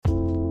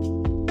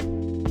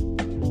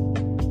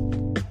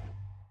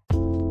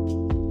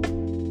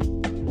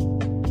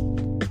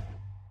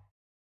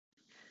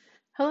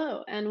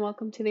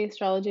welcome to the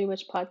Astrology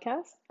Witch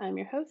podcast. I'm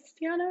your host,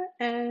 Tiana,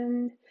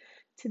 and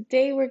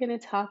today we're going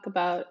to talk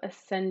about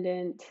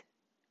ascendant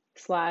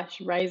slash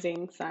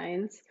rising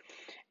signs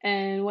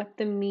and what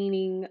the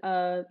meaning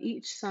of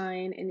each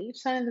sign and each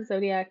sign of the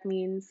zodiac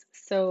means.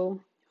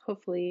 So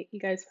hopefully you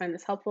guys find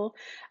this helpful.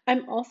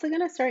 I'm also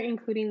going to start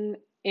including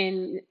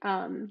in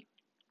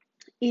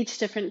each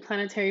different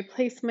planetary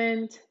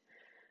placement.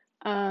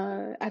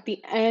 At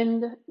the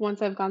end,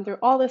 once I've gone through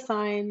all the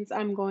signs,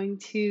 I'm going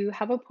to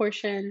have a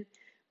portion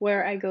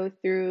where I go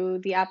through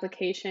the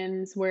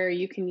applications where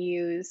you can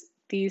use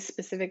these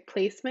specific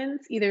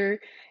placements, either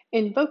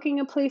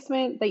invoking a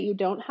placement that you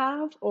don't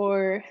have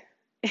or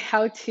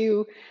how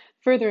to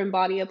further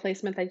embody a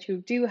placement that you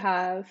do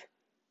have,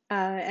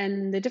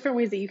 and the different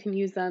ways that you can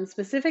use them,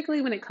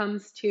 specifically when it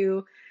comes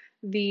to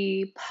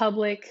the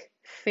public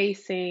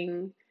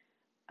facing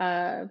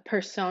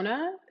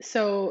persona.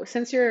 So,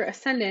 since you're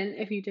ascendant,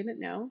 if you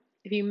didn't know,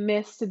 if you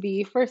missed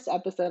the first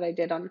episode I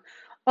did on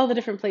all the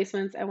different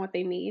placements and what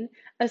they mean,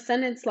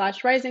 ascendant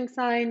slash rising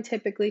sign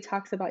typically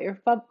talks about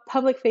your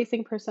public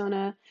facing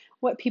persona,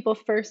 what people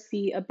first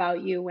see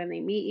about you when they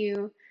meet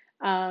you.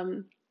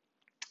 And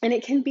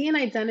it can be an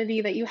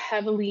identity that you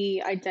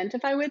heavily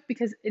identify with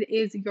because it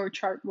is your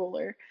chart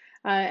ruler.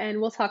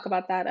 And we'll talk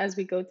about that as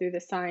we go through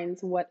the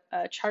signs, what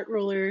a chart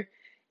ruler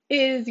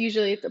is.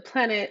 Usually it's a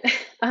planet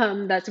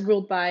that's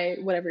ruled by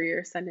whatever your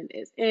ascendant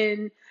is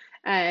in,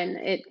 and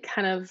it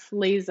kind of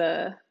lays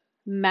a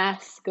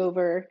mask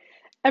over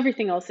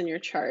everything else in your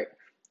chart,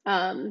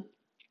 um,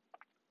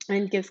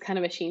 and gives kind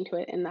of a sheen to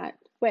it in that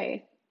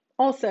way.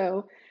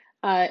 Also,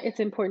 it's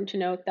important to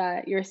note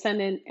that your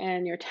ascendant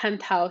and your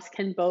 10th house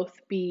can both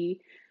be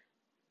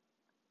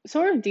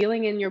sort of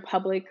dealing in your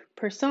public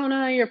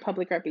persona, your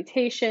public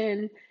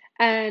reputation.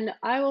 And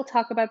I will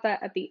talk about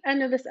that at the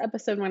end of this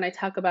episode when I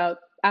talk about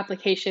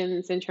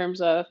applications in terms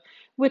of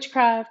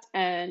witchcraft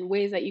and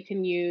ways that you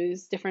can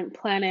use different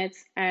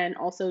planets and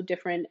also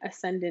different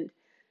ascendant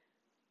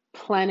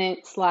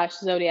planet slash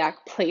zodiac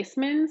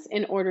placements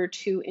in order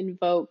to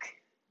invoke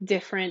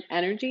different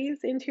energies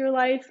into your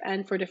life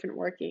and for different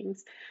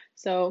workings.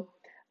 So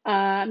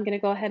I'm going to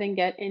go ahead and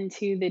get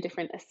into the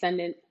different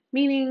ascendant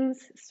meanings,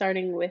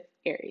 starting with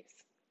Aries.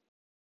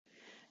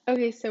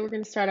 Okay, so we're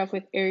going to start off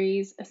with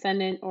Aries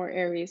ascendant or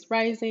Aries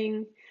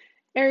rising.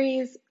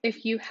 Aries,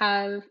 if you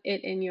have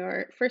it in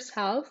your first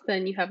house,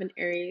 then you have an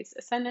Aries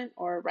ascendant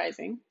or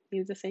rising,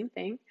 means the same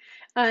thing.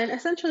 And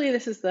essentially,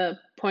 this is the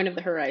point of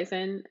the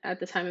horizon at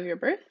the time of your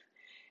birth.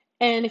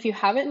 And if you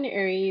have it in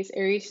Aries,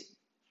 Aries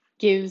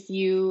gives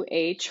you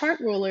a chart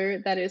ruler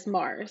that is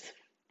Mars.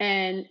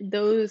 And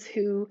those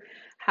who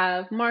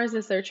have Mars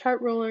as their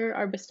chart ruler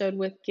are bestowed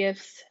with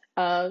gifts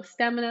of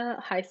stamina,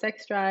 high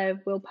sex drive,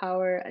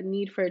 willpower, a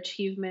need for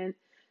achievement,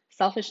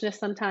 selfishness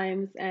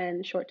sometimes,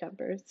 and short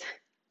tempers.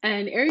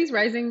 And Aries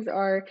risings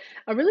are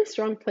a really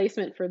strong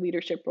placement for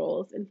leadership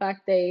roles. In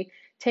fact, they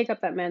take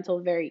up that mantle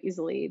very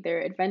easily.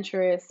 They're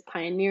adventurous,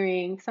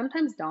 pioneering,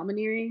 sometimes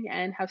domineering,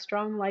 and have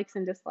strong likes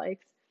and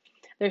dislikes.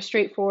 They're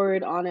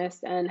straightforward,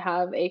 honest, and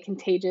have a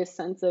contagious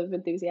sense of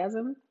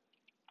enthusiasm.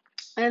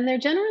 And they're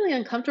generally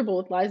uncomfortable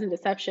with lies and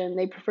deception.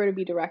 They prefer to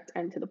be direct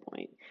and to the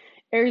point.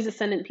 Aries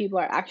ascendant people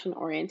are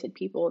action-oriented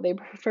people. They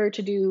prefer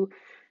to do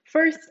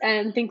first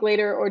and think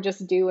later, or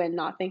just do and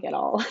not think at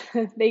all.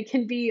 They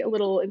can be a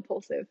little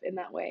impulsive in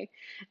that way.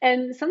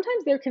 And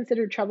sometimes they're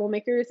considered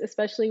troublemakers,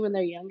 especially when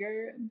they're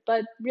younger,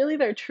 but really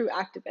they're true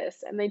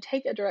activists and they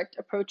take a direct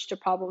approach to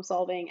problem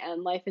solving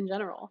and life in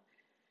general.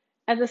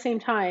 At the same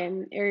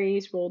time,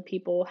 Aries ruled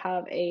people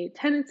have a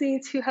tendency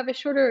to have a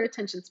shorter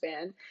attention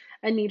span,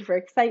 a need for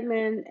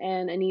excitement,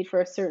 and a need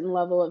for a certain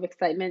level of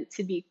excitement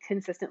to be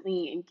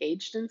consistently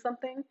engaged in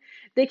something.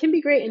 They can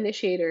be great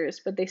initiators,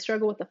 but they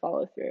struggle with the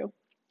follow through.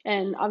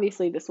 And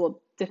obviously, this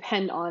will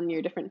depend on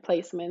your different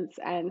placements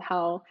and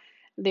how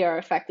they are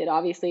affected.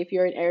 Obviously, if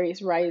you're an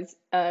Aries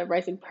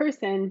rising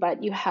person,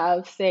 but you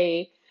have,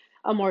 say,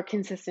 a more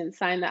consistent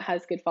sign that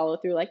has good follow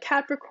through, like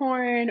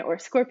Capricorn or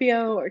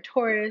Scorpio or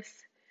Taurus,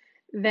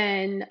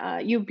 then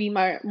you'd be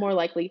more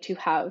likely to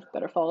have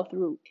better follow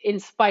through in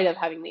spite of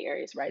having the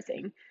Aries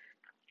rising.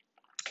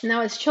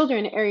 Now, as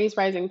children, Aries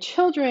rising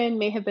children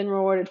may have been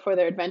rewarded for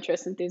their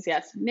adventurous,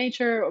 enthusiastic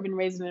nature or been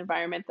raised in an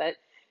environment that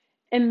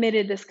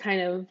emitted this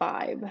kind of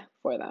vibe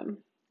for them.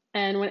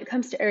 And when it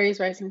comes to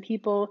Aries rising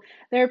people,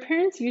 their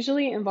appearance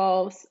usually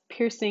involves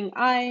piercing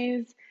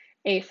eyes,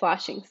 a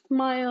flashing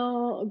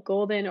smile,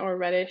 golden or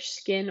reddish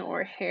skin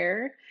or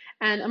hair,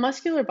 and a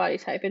muscular body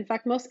type. In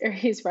fact, most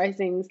Aries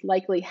risings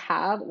likely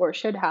have or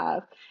should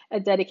have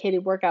a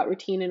dedicated workout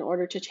routine in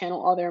order to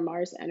channel all their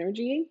Mars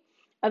energy.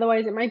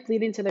 Otherwise, it might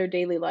bleed into their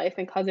daily life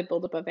and cause a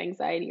buildup of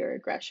anxiety or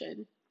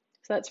aggression.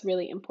 So that's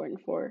really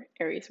important for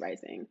Aries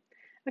rising.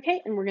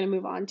 Okay, and we're going to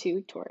move on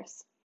to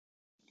Taurus.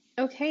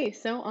 Okay,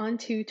 so on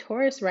to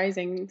Taurus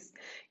risings.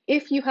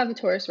 If you have a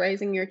Taurus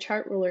rising, your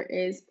chart ruler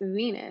is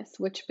Venus,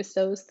 which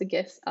bestows the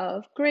gifts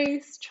of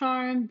grace,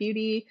 charm,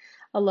 beauty,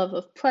 a love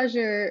of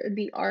pleasure,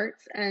 the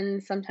arts,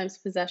 and sometimes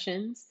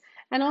possessions,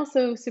 and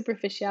also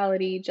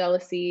superficiality,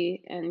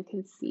 jealousy, and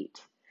conceit.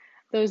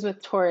 Those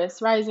with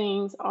Taurus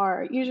risings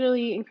are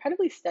usually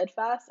incredibly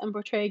steadfast and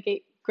portray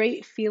a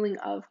great feeling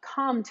of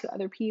calm to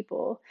other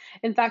people.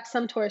 In fact,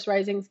 some Taurus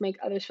risings make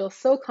others feel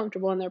so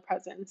comfortable in their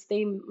presence,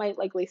 they might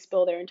likely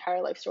spill their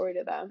entire life story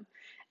to them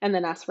and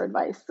then ask for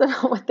advice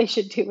about what they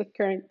should do with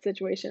current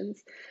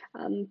situations.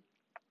 Um,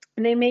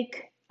 and they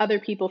make other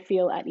people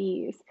feel at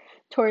ease.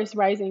 Taurus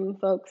rising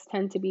folks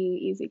tend to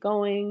be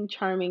easygoing,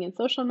 charming in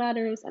social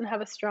matters, and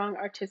have a strong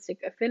artistic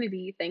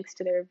affinity thanks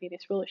to their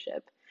Venus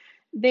rulership.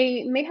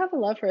 They may have a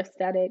love for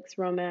aesthetics,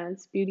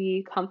 romance,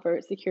 beauty,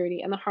 comfort,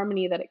 security, and the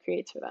harmony that it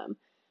creates for them.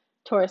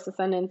 Taurus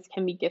ascendants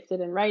can be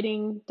gifted in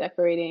writing,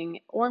 decorating,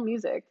 or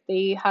music.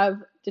 They have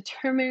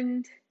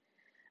determined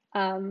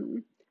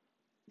um,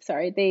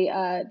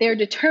 they're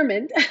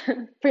determined,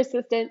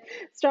 persistent,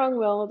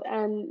 strong-willed,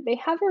 and they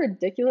have a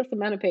ridiculous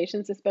amount of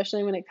patience,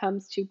 especially when it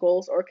comes to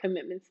goals or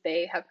commitments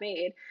they have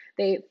made.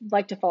 They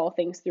like to follow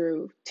things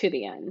through to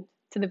the end,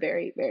 to the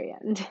very, very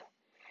end.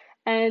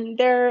 And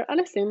they're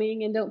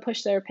unassuming and don't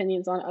push their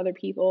opinions on other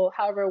people.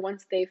 However,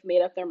 once they've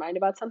made up their mind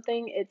about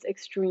something, it's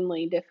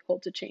extremely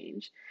difficult to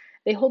change.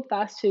 They hold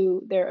fast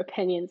to their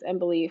opinions and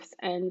beliefs,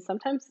 and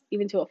sometimes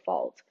even to a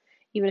fault,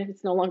 even if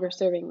it's no longer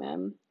serving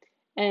them.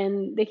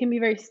 And they can be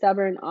very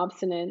stubborn,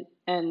 obstinate,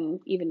 and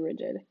even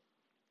rigid.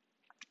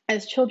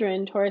 As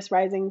children, Taurus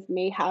risings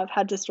may have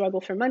had to struggle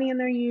for money in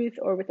their youth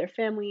or with their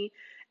family,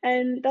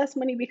 and thus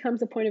money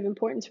becomes a point of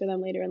importance for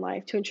them later in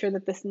life to ensure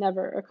that this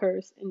never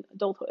occurs in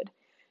adulthood.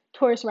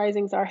 Taurus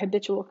risings are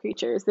habitual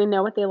creatures. They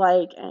know what they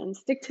like and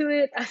stick to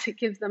it as it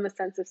gives them a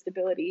sense of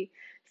stability.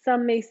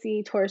 Some may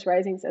see Taurus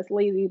risings as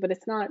lazy, but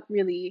it's not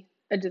really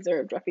a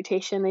deserved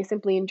reputation. They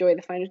simply enjoy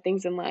the finer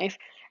things in life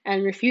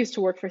and refuse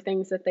to work for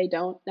things that they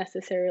don't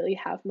necessarily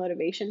have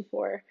motivation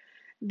for.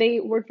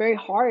 They work very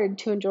hard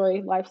to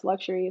enjoy life's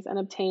luxuries and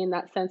obtain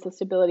that sense of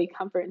stability,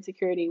 comfort, and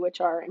security, which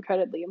are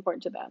incredibly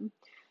important to them.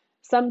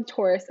 Some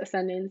Taurus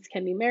ascendants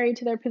can be married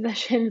to their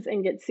possessions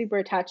and get super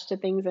attached to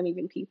things and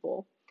even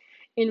people.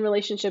 In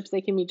relationships,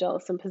 they can be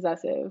jealous and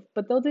possessive,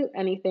 but they'll do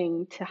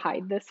anything to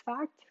hide this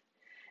fact.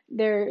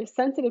 They're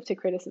sensitive to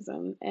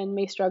criticism and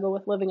may struggle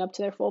with living up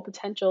to their full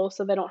potential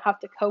so they don't have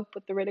to cope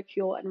with the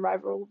ridicule and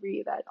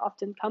rivalry that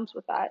often comes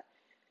with that.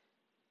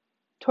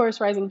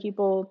 Taurus rising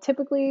people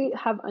typically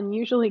have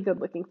unusually good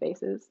looking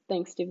faces,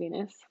 thanks to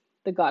Venus,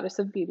 the goddess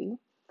of beauty.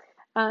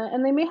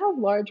 And they may have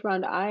large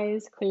round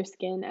eyes, clear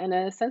skin, and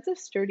a sense of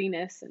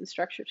sturdiness and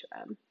structure to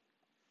them.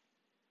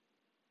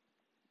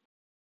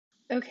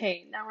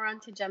 Okay, now we're on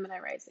to Gemini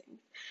rising.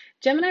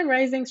 Gemini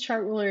rising's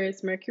chart ruler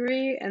is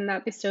Mercury, and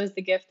that bestows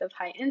the gift of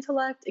high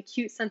intellect,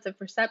 acute sense of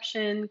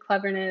perception,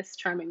 cleverness,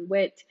 charming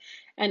wit,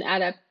 and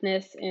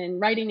adeptness in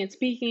writing and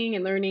speaking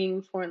and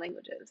learning foreign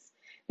languages.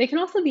 They can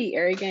also be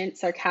arrogant,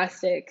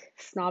 sarcastic,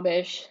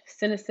 snobbish,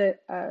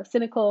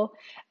 cynical,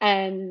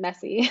 and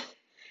messy.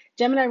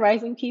 Gemini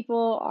rising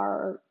people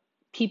are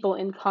people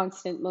in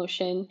constant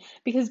motion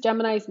because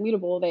Gemini is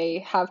mutable.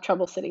 They have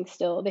trouble sitting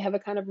still. They have a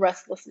kind of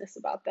restlessness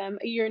about them,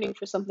 a yearning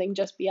for something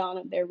just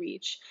beyond their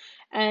reach.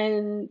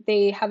 And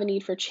they have a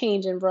need for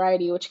change and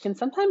variety, which can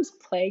sometimes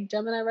plague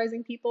Gemini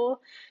rising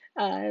people.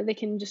 They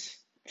can just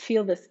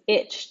feel this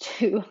itch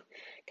to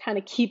kind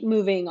of keep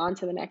moving on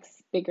to the next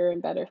bigger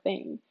and better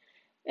thing.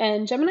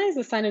 And Gemini is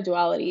a sign of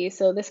duality,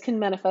 so this can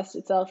manifest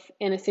itself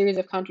in a series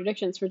of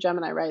contradictions for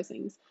Gemini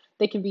risings.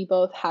 They can be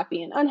both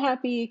happy and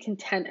unhappy,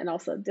 content and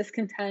also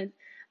discontent.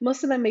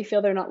 Most of them may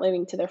feel they're not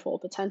living to their full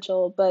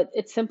potential, but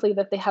it's simply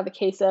that they have a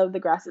case of the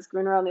grass is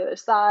greener on the other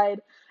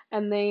side,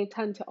 and they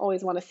tend to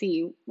always want to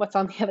see what's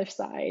on the other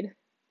side.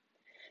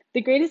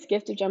 The greatest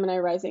gift of Gemini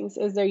risings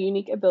is their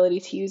unique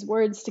ability to use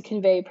words to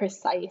convey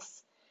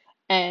precise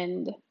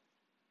and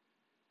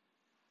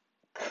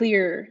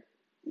clear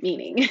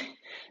meaning.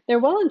 They're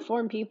well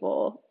informed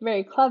people,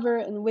 very clever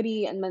and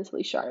witty and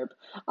mentally sharp.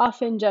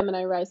 Often,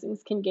 Gemini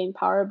risings can gain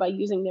power by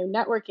using their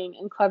networking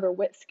and clever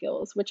wit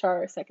skills, which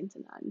are second to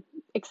none,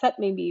 except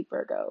maybe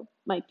Virgo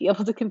might be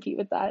able to compete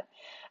with that.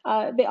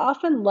 They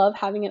often love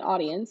having an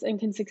audience and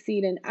can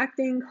succeed in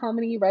acting,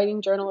 comedy,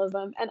 writing,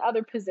 journalism, and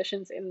other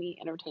positions in the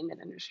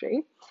entertainment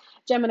industry.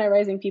 Gemini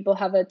rising people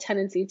have a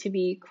tendency to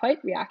be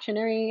quite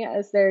reactionary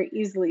as they're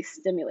easily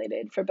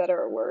stimulated, for better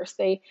or worse.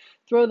 They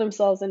throw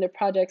themselves into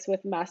projects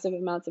with massive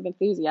amounts of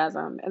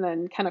enthusiasm and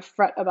then kind of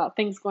fret about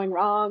things going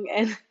wrong,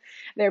 and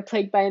they're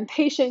plagued by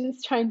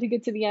impatience trying to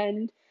get to the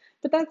end.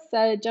 But that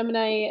said,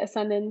 Gemini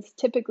ascendants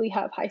typically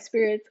have high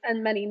spirits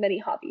and many, many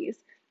hobbies.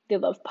 They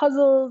love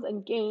puzzles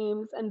and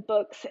games and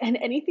books and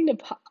anything to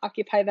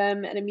occupy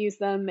them and amuse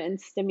them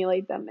and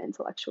stimulate them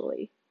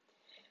intellectually.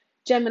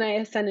 Gemini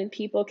ascendant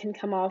people can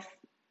come off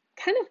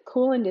kind of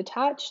cool and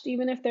detached,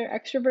 even if they're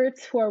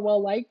extroverts who are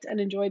well liked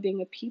and enjoy being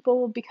with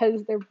people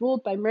because they're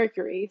ruled by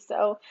Mercury.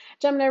 So,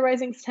 Gemini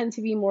risings tend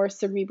to be more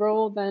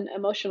cerebral than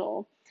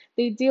emotional.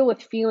 They deal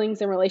with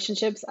feelings and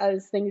relationships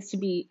as things to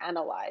be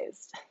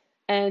analyzed.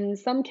 And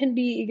some can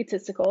be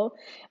egotistical,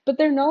 but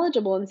they're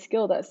knowledgeable and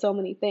skilled at so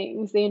many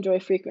things. They enjoy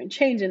frequent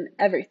change in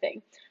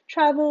everything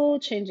travel,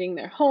 changing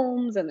their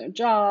homes and their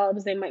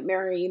jobs. They might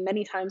marry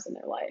many times in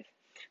their life.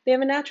 They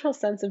have a natural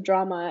sense of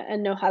drama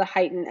and know how to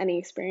heighten any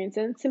experience,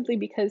 and simply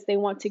because they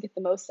want to get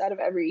the most out of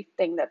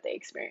everything that they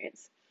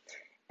experience.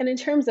 And in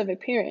terms of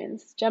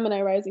appearance,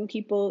 Gemini rising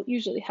people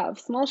usually have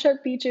small,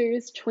 sharp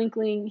features,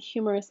 twinkling,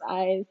 humorous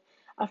eyes,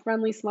 a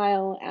friendly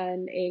smile,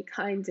 and a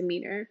kind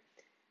demeanor.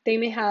 They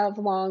may have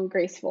long,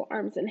 graceful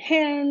arms and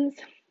hands,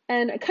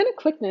 and a kind of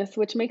quickness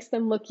which makes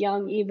them look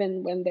young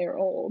even when they're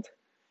old.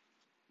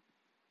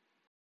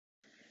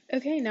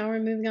 Okay, now we're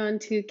moving on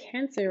to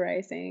Cancer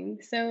rising.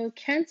 So,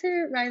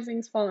 Cancer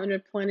risings fall under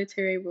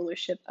planetary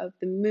rulership of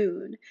the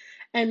moon,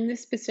 and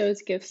this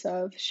bestows gifts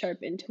of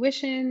sharp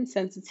intuition,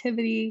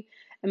 sensitivity,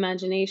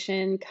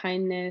 imagination,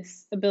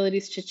 kindness,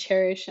 abilities to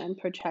cherish and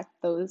protect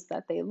those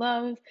that they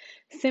love,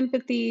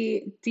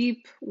 sympathy,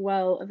 deep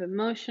well of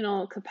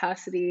emotional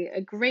capacity,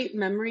 a great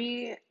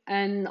memory,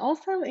 and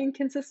also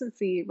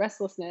inconsistency,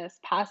 restlessness,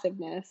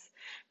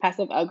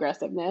 passive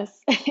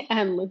aggressiveness,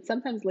 and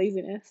sometimes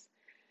laziness.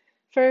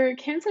 For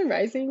Cancer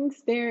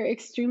risings, they're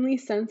extremely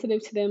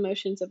sensitive to the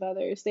emotions of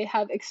others. They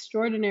have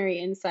extraordinary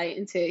insight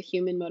into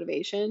human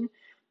motivation,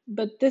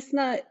 but is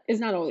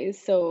not always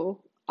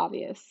so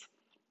obvious.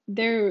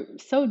 They're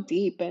so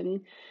deep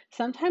and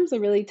sometimes a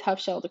really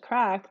tough shell to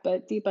crack,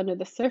 but deep under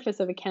the surface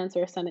of a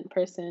Cancer ascendant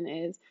person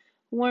is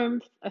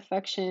warmth,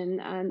 affection,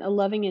 and a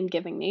loving and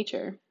giving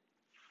nature.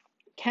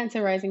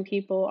 Cancer rising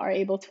people are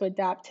able to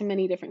adapt to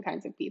many different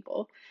kinds of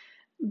people,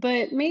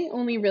 but may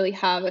only really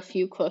have a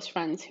few close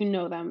friends who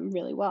know them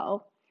really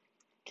well.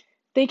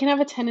 They can have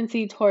a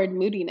tendency toward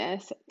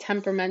moodiness,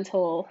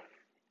 temperamental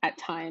at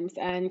times,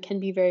 and can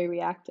be very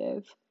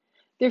reactive.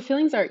 Their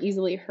feelings are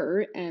easily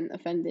hurt and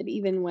offended,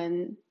 even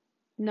when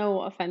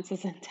no offense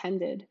is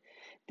intended.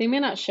 They may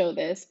not show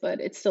this, but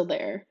it's still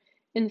there.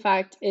 In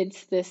fact,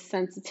 it's this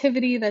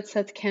sensitivity that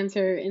sets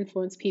Cancer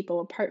influenced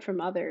people apart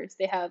from others.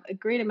 They have a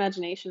great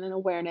imagination and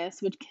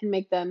awareness, which can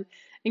make them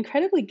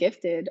incredibly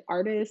gifted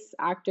artists,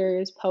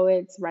 actors,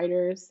 poets,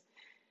 writers.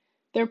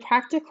 They're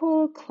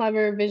practical,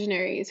 clever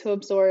visionaries who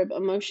absorb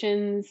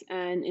emotions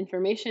and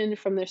information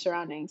from their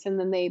surroundings and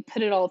then they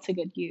put it all to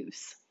good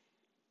use.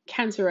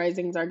 Cancer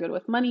risings are good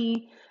with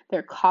money,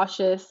 they're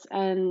cautious,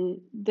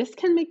 and this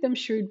can make them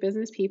shrewd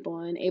business people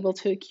and able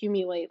to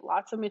accumulate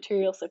lots of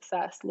material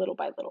success little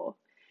by little.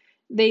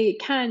 They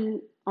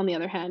can, on the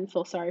other hand,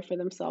 feel sorry for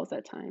themselves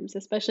at times,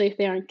 especially if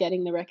they aren't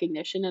getting the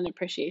recognition and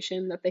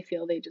appreciation that they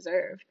feel they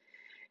deserve.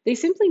 They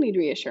simply need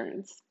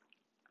reassurance.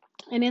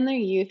 And in their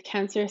youth,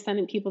 Cancer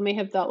ascendant people may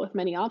have dealt with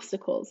many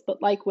obstacles,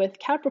 but like with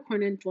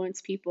Capricorn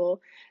influenced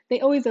people, they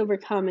always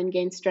overcome and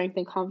gain strength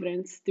and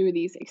confidence through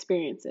these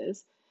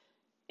experiences.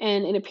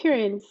 And in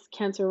appearance,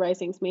 Cancer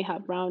risings may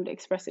have round,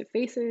 expressive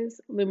faces,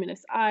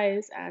 luminous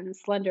eyes, and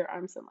slender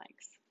arms and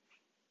legs.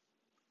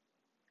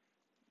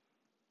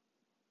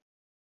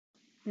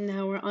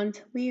 Now we're on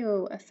to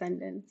Leo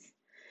ascendants.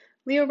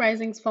 Leo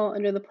risings fall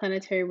under the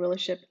planetary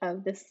rulership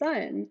of the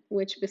Sun,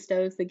 which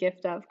bestows the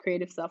gift of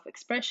creative self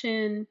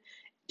expression,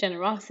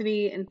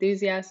 generosity,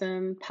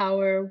 enthusiasm,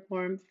 power,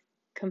 warmth,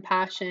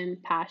 compassion,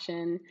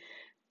 passion,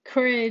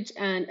 courage,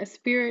 and a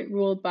spirit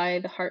ruled by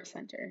the heart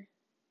center.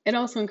 It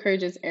also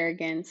encourages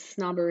arrogance,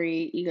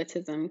 snobbery,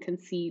 egotism,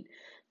 conceit,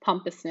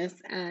 pompousness,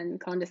 and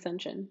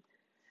condescension.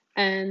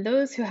 And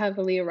those who have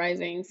a Leo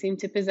rising seem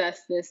to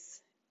possess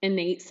this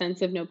innate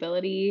sense of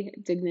nobility,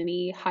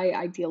 dignity, high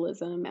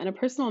idealism, and a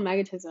personal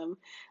magnetism,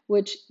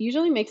 which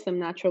usually makes them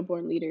natural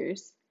born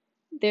leaders.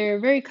 They're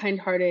very kind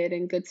hearted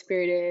and good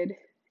spirited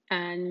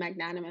and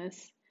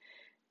magnanimous.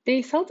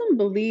 They seldom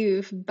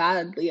believe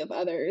badly of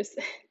others.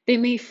 They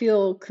may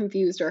feel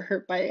confused or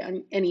hurt by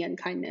any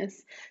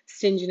unkindness,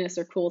 stinginess,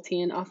 or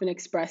cruelty, and often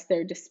express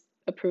their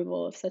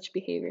disapproval of such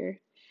behavior.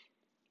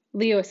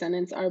 Leo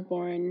ascendants are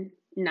born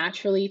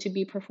naturally to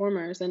be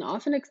performers and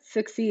often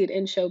succeed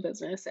in show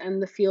business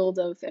and the field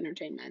of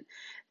entertainment.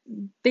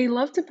 They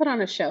love to put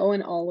on a show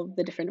in all of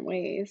the different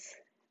ways.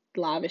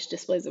 Lavish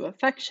displays of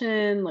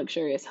affection,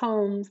 luxurious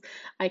homes,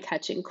 eye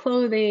catching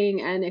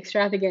clothing, and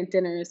extravagant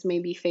dinners may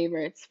be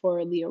favorites for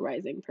a Leo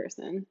rising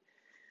person.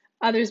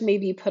 Others may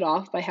be put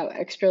off by how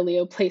extra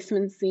Leo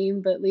placements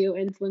seem, but Leo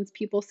influenced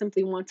people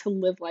simply want to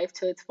live life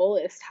to its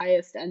fullest,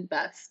 highest, and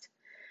best.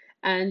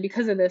 And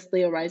because of this,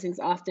 Leo risings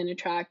often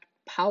attract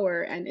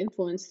power and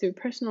influence through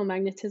personal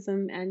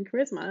magnetism and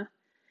charisma.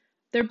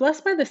 They're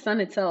blessed by the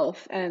sun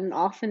itself and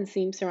often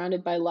seem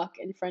surrounded by luck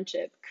and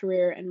friendship,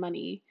 career, and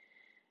money.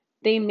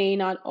 They may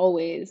not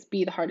always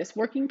be the hardest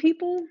working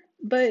people,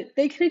 but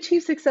they can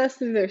achieve success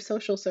through their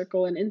social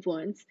circle and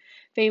influence.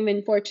 Fame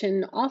and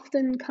fortune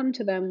often come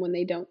to them when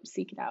they don't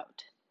seek it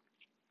out.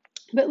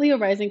 But Leo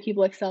rising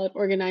people excel at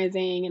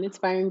organizing and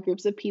inspiring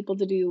groups of people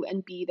to do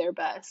and be their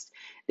best.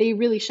 They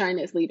really shine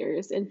as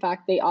leaders. In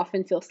fact, they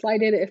often feel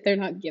slighted if they're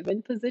not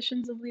given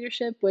positions of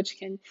leadership, which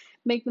can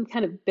make them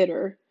kind of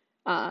bitter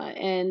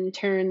and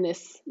turn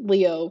this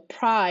Leo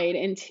pride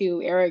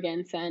into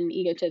arrogance and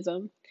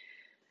egotism.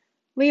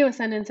 Leo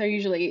ascendants are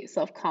usually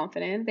self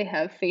confident, they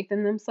have faith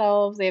in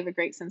themselves, they have a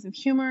great sense of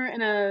humor,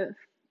 and a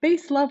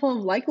base level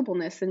of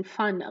likableness and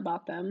fun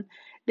about them.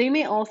 They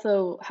may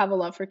also have a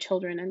love for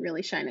children and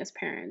really shine as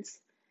parents.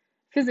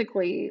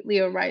 Physically,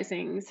 Leo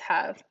risings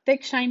have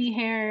thick, shiny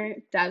hair,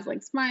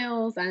 dazzling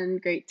smiles,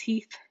 and great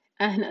teeth,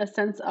 and a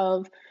sense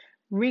of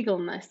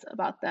regalness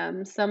about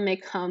them. Some may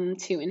come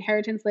to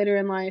inheritance later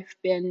in life,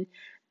 and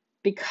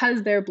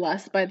because they're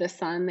blessed by the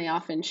sun, they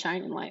often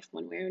shine in life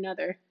one way or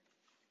another.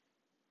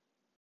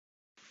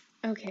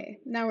 Okay,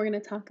 now we're going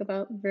to talk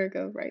about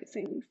Virgo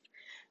risings.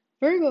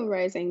 Virgo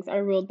risings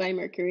are ruled by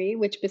Mercury,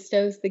 which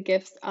bestows the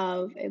gifts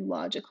of a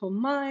logical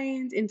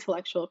mind,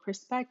 intellectual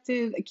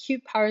perspective,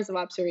 acute powers of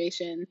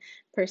observation,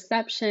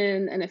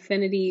 perception, and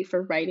affinity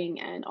for writing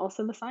and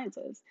also the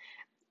sciences.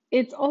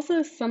 It's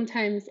also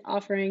sometimes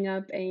offering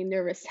up a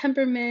nervous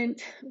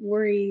temperament,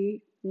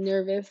 worry,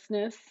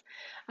 nervousness,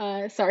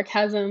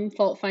 sarcasm,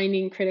 fault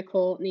finding,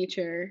 critical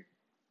nature,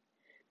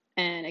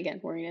 and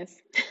again, worriness.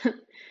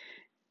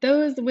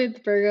 Those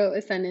with Virgo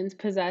ascendants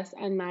possess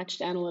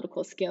unmatched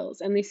analytical skills,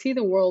 and they see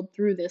the world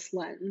through this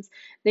lens.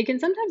 They can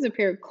sometimes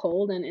appear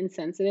cold and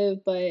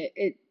insensitive, but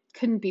it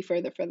couldn't be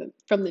further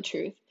from the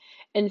truth.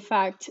 In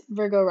fact,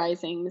 Virgo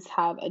risings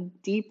have a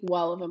deep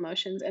well of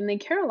emotions, and they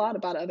care a lot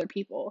about other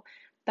people.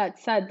 That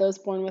said, those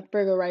born with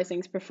Virgo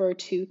risings prefer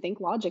to think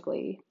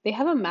logically. They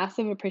have a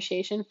massive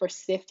appreciation for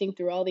sifting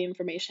through all the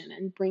information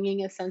and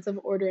bringing a sense of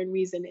order and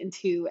reason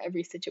into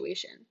every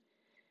situation.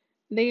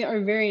 They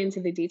are very into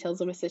the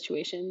details of a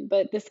situation,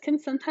 but this can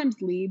sometimes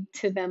lead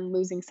to them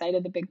losing sight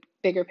of the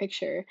bigger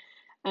picture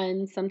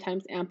and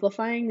sometimes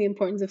amplifying the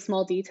importance of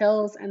small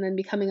details and then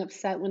becoming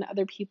upset when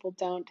other people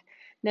don't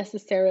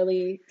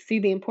necessarily see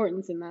the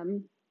importance in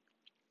them.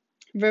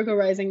 Virgo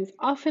risings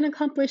often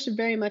accomplish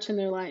very much in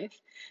their life,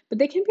 but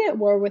they can be at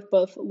war with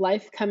both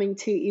life coming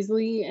too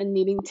easily and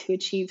needing to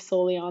achieve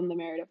solely on the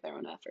merit of their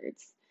own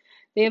efforts.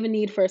 They have a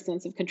need for a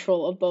sense of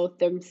control of both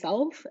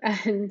themselves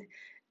and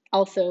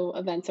also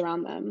events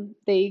around them.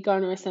 They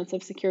garner a sense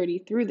of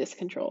security through this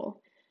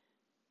control.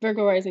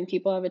 Virgo rising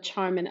people have a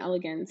charm and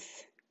elegance,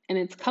 and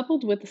it's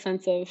coupled with a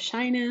sense of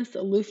shyness,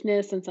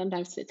 aloofness, and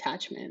sometimes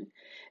detachment.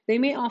 They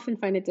may often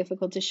find it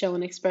difficult to show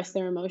and express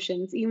their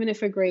emotions, even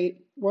if a great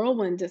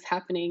whirlwind is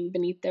happening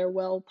beneath their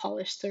well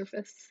polished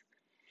surface.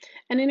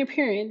 And in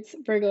appearance,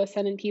 Virgo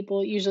ascendant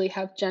people usually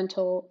have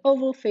gentle,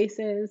 oval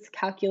faces,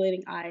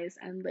 calculating eyes,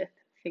 and lithe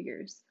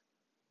figures.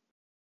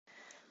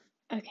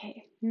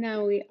 Okay,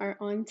 now we are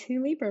on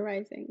to Libra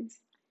risings.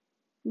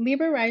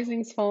 Libra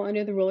risings fall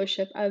under the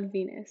rulership of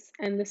Venus,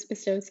 and this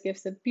bestows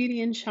gifts of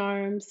beauty and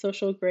charm,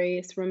 social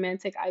grace,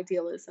 romantic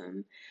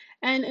idealism,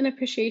 and an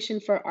appreciation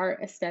for art,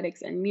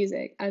 aesthetics, and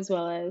music, as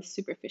well as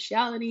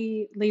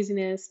superficiality,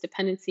 laziness,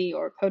 dependency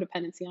or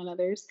codependency on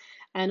others,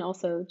 and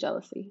also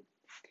jealousy.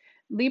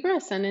 Libra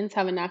ascendants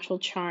have a natural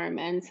charm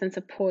and sense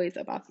of poise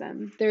about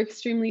them. They're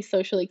extremely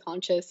socially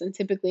conscious and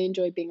typically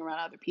enjoy being around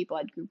other people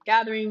at group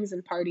gatherings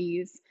and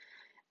parties,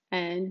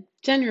 and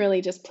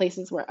generally just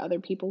places where other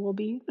people will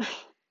be.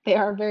 They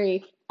are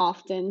very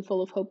often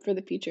full of hope for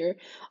the future,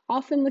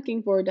 often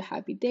looking forward to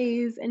happy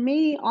days, and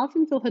may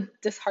often feel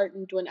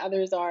disheartened when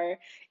others are,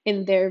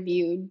 in their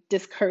view,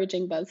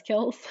 discouraging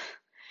buzzkills.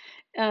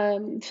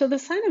 So the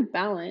sign of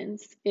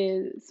balance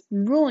is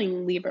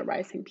ruling Libra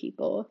rising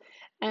people,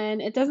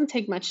 and it doesn't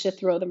take much to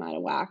throw them out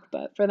of whack,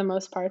 but for the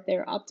most part,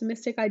 they're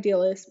optimistic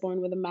idealists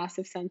born with a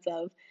massive sense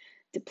of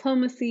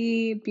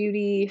diplomacy,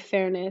 beauty,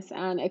 fairness,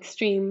 and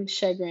extreme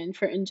chagrin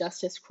for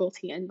injustice,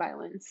 cruelty, and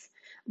violence.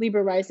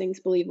 Libra risings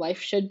believe life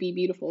should be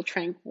beautiful,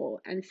 tranquil,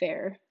 and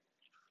fair.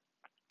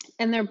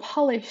 And they're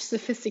polished,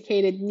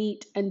 sophisticated,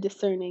 neat, and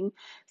discerning.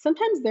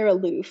 Sometimes they're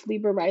aloof.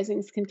 Libra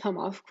risings can come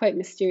off quite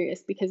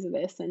mysterious because of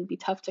this and be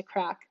tough to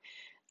crack.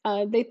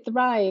 They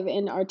thrive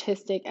in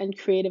artistic and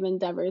creative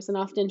endeavors and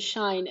often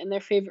shine in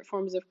their favorite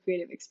forms of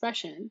creative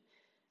expression.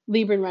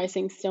 Libra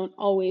risings don't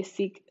always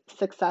seek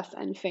success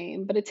and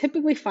fame, but it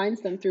typically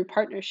finds them through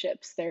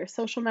partnerships, their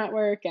social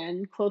network,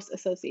 and close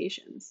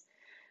associations.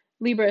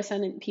 Libra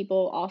ascendant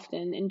people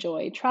often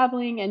enjoy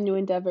traveling and new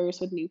endeavors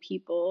with new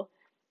people,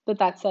 but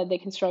that said, they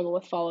can struggle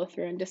with follow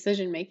through and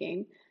decision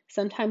making.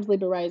 Sometimes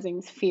Libra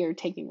risings fear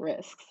taking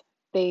risks.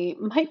 They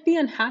might be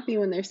unhappy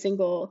when they're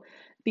single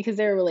because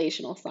they're a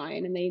relational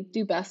sign and they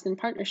do best in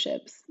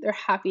partnerships. They're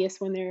happiest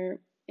when they're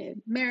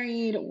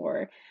married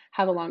or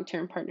have a long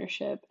term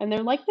partnership, and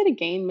they're likely to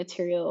gain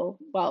material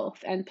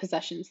wealth and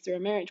possessions through a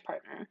marriage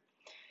partner.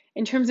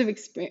 In terms of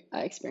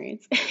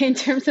experience, in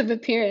terms of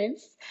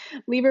appearance,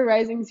 Libra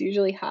risings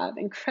usually have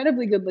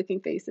incredibly good looking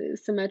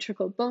faces,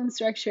 symmetrical bone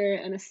structure,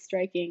 and a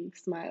striking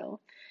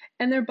smile.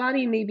 And their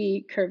body may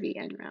be curvy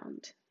and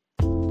round.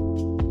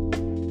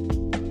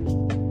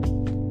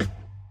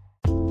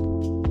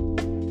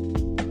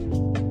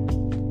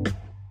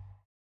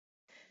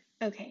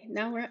 Okay,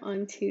 now we're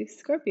on to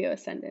Scorpio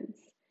ascendants.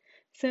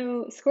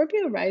 So,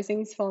 Scorpio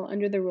risings fall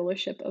under the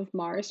rulership of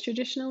Mars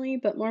traditionally,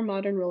 but more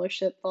modern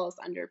rulership falls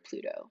under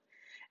Pluto.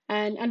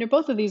 And under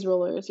both of these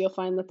rulers, you'll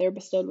find that they're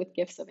bestowed with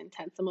gifts of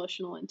intense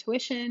emotional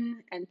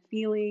intuition and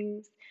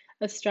feelings,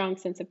 a strong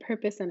sense of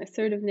purpose and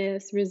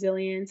assertiveness,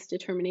 resilience,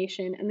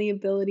 determination, and the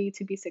ability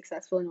to be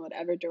successful in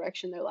whatever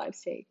direction their lives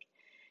take.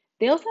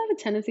 They also have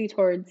a tendency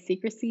towards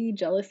secrecy,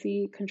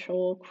 jealousy,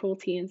 control,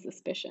 cruelty, and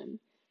suspicion.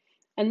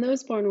 And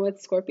those born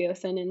with Scorpio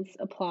ascendants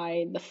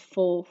apply the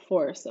full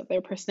force of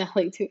their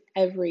personality to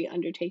every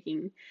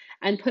undertaking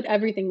and put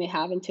everything they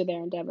have into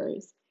their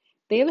endeavors.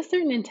 They have a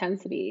certain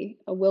intensity,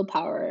 a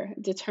willpower,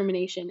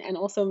 determination, and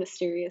also a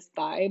mysterious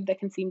vibe that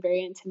can seem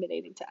very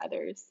intimidating to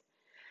others.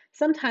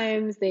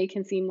 Sometimes they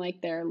can seem like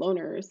they're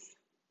loners,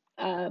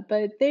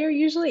 but they are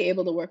usually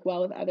able to work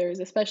well with others,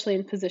 especially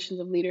in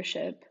positions of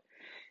leadership.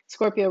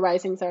 Scorpio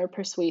risings are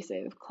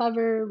persuasive,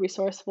 clever,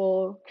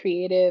 resourceful,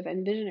 creative,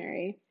 and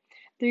visionary.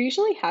 They're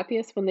usually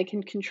happiest when they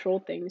can control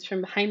things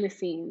from behind the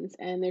scenes,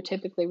 and they're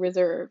typically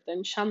reserved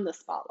and shun the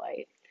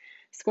spotlight.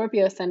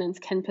 Scorpio ascendants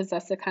can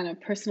possess a kind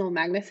of personal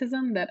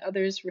magnetism that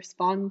others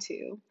respond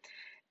to.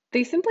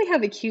 They simply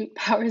have acute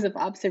powers of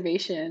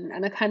observation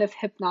and a kind of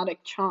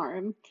hypnotic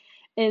charm.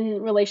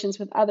 In relations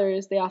with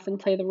others, they often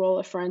play the role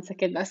of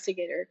forensic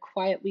investigator,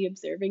 quietly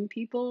observing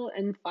people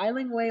and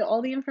filing away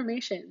all the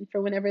information for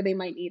whenever they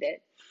might need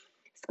it.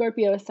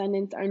 Scorpio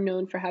ascendants are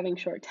known for having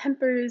short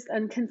tempers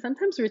and can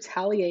sometimes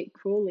retaliate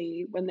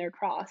cruelly when they're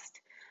crossed,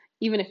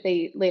 even if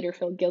they later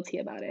feel guilty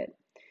about it.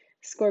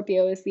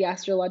 Scorpio is the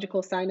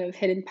astrological sign of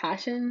hidden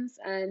passions,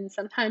 and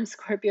sometimes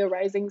Scorpio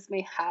risings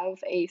may have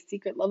a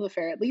secret love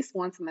affair at least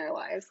once in their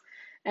lives,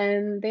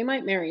 and they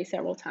might marry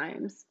several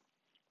times.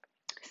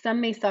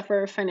 Some may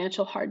suffer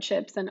financial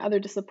hardships and other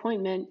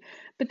disappointment,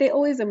 but they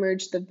always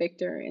emerge the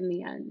victor in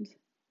the end.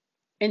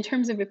 In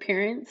terms of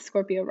appearance,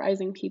 Scorpio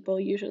rising people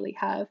usually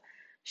have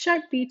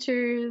sharp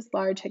features,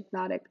 large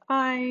hypnotic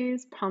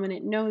eyes,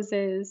 prominent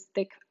noses,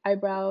 thick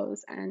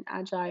eyebrows, and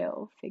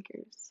agile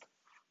figures.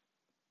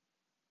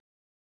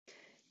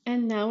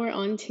 And now we're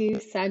on to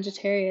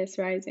Sagittarius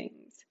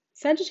risings.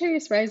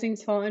 Sagittarius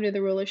risings fall under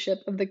the rulership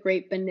of the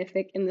great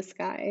benefic in the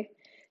sky,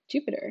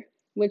 Jupiter,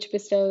 which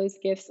bestows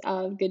gifts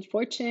of good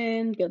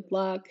fortune, good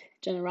luck,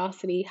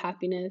 generosity,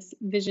 happiness,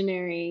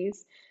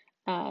 visionaries,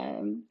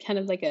 kind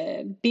of like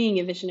a being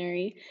a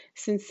visionary,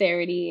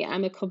 sincerity,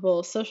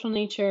 amicable social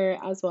nature,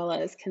 as well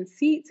as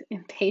conceit,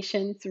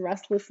 impatience,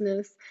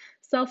 restlessness,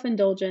 self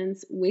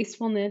indulgence,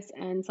 wastefulness,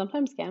 and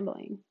sometimes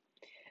gambling.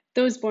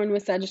 Those born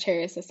with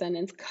Sagittarius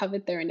ascendants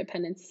covet their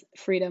independence,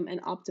 freedom,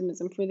 and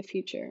optimism for the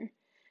future.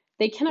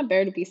 They cannot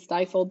bear to be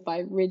stifled by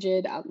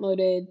rigid,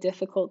 outmoded,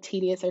 difficult,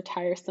 tedious, or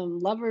tiresome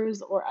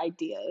lovers or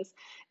ideas.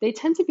 They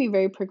tend to be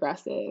very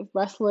progressive,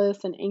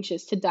 restless, and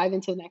anxious to dive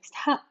into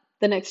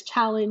the next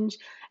challenge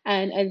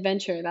and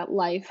adventure that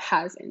life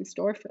has in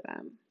store for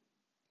them.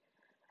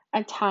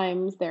 At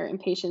times, their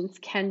impatience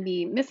can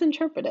be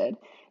misinterpreted.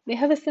 They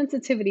have a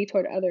sensitivity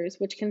toward others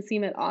which can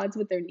seem at odds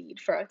with their need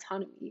for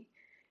autonomy.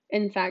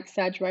 In fact,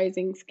 Sag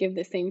risings give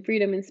the same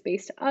freedom and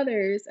space to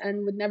others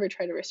and would never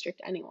try to restrict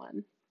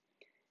anyone.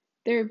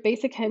 They're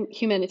basic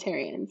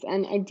humanitarians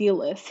and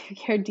idealists who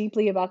care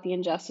deeply about the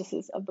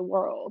injustices of the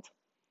world.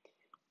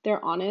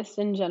 They're honest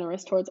and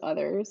generous towards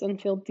others and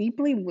feel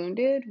deeply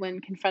wounded when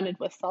confronted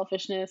with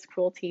selfishness,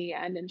 cruelty,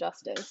 and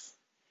injustice.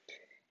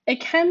 It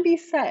can be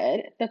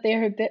said that they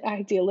are a bit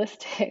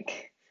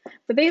idealistic,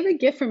 but they have a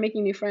gift for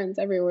making new friends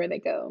everywhere they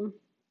go.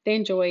 They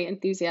enjoy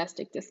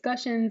enthusiastic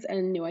discussions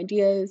and new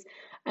ideas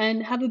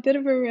and have a bit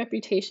of a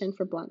reputation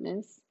for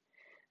bluntness.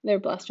 They're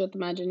blessed with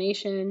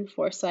imagination,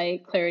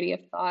 foresight, clarity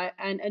of thought,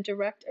 and a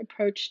direct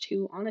approach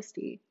to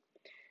honesty.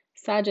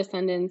 Sag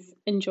ascendants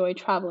enjoy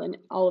travel in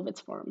all of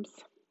its forms,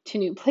 to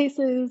new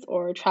places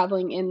or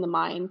traveling in the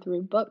mind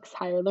through books,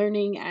 higher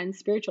learning, and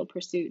spiritual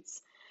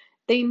pursuits.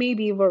 They may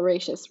be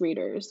voracious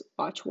readers,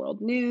 watch world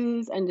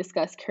news, and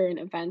discuss current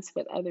events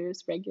with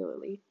others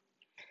regularly.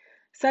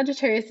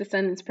 Sagittarius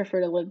descendants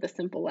prefer to live the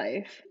simple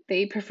life.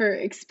 They prefer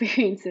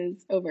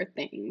experiences over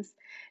things.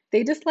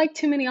 They dislike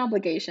too many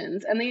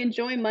obligations, and they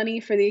enjoy money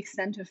for the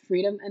extent of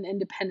freedom and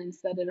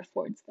independence that it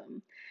affords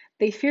them.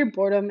 They fear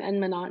boredom and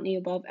monotony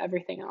above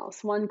everything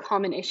else. One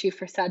common issue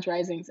for Sag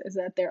risings is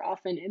that they're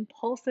often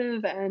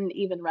impulsive and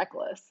even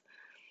reckless.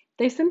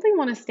 They simply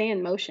want to stay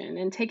in motion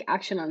and take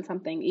action on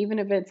something, even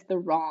if it's the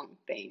wrong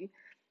thing.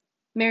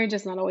 Marriage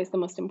is not always the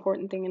most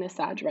important thing in a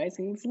Sag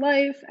rising's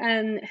life,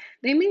 and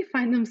they may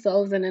find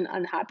themselves in an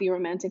unhappy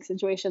romantic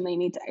situation they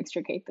need to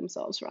extricate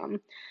themselves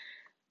from.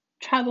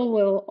 Travel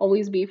will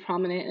always be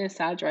prominent in a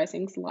Sag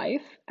rising's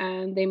life,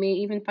 and they may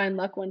even find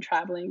luck when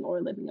traveling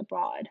or living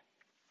abroad.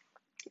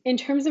 In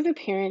terms of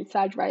appearance,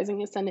 Sag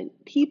rising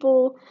ascendant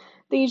people,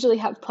 they usually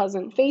have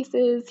pleasant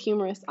faces,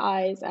 humorous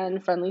eyes,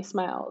 and friendly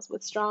smiles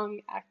with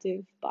strong,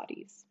 active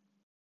bodies.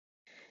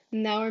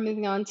 Now we're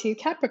moving on to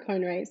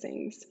Capricorn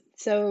risings.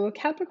 So,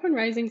 Capricorn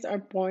risings are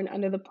born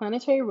under the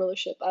planetary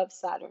rulership of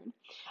Saturn,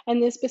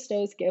 and this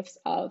bestows gifts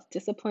of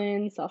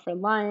discipline, self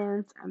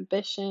reliance,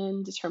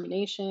 ambition,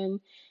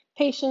 determination,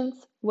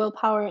 patience,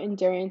 willpower,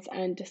 endurance,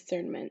 and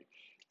discernment.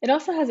 It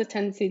also has a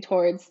tendency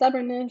towards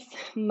stubbornness,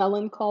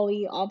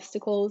 melancholy,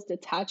 obstacles,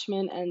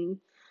 detachment, and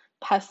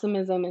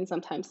pessimism, and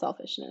sometimes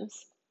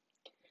selfishness.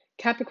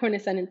 Capricorn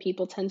ascendant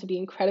people tend to be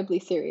incredibly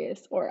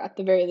serious, or at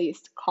the very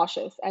least,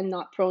 cautious and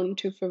not prone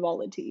to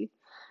frivolity.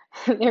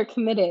 They're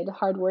committed,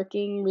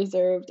 hardworking,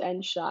 reserved,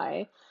 and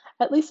shy,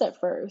 at least at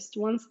first.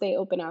 Once they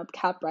open up,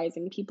 Cap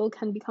rising people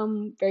can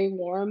become very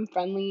warm,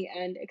 friendly,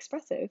 and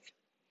expressive.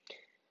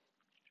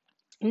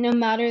 No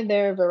matter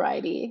their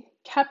variety,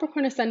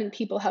 Capricorn ascendant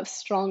people have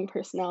strong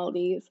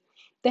personalities.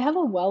 They have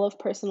a well of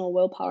personal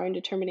willpower and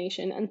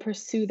determination and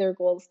pursue their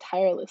goals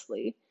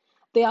tirelessly.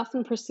 They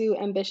often pursue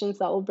ambitions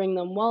that will bring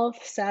them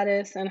wealth,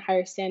 status, and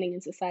higher standing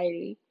in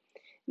society.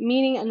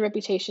 Meaning and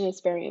reputation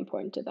is very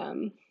important to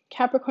them.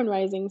 Capricorn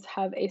risings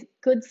have a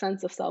good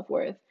sense of self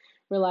worth,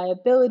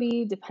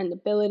 reliability,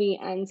 dependability,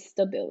 and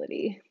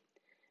stability.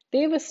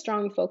 They have a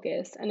strong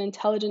focus, an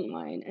intelligent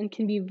mind, and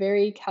can be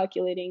very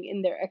calculating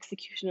in their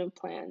execution of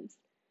plans.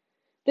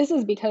 This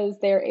is because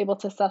they are able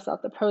to suss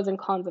out the pros and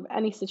cons of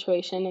any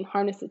situation and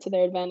harness it to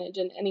their advantage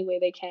in any way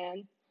they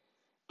can.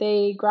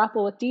 They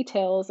grapple with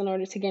details in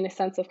order to gain a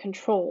sense of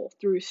control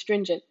through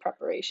stringent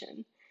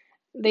preparation.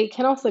 They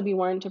can also be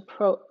prone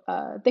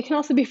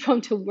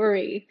to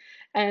worry,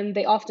 and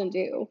they often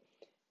do.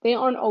 They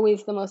aren't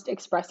always the most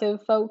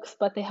expressive folks,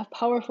 but they have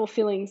powerful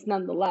feelings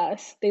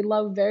nonetheless. They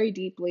love very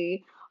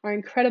deeply, are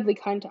incredibly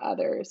kind to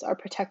others, are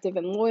protective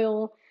and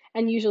loyal,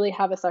 and usually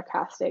have a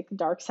sarcastic,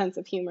 dark sense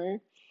of humor.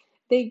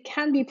 They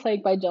can be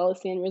plagued by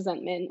jealousy and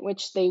resentment,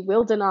 which they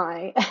will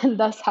deny, and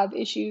thus have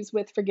issues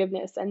with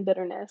forgiveness and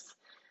bitterness.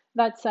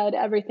 That said,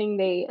 everything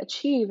they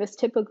achieve is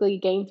typically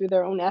gained through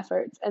their own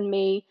efforts and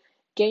may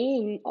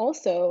gain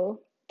also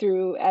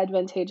through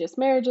advantageous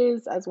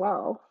marriages as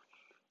well.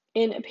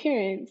 In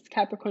appearance,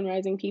 Capricorn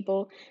rising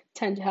people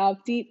tend to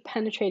have deep,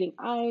 penetrating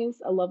eyes,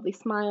 a lovely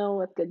smile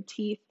with good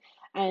teeth,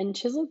 and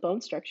chiseled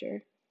bone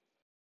structure.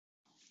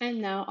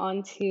 And now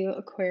on to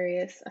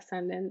Aquarius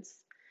ascendants.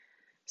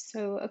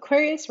 So,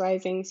 Aquarius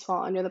risings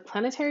fall under the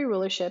planetary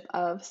rulership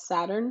of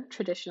Saturn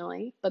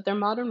traditionally, but their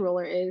modern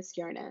ruler is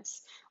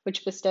Uranus,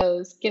 which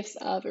bestows gifts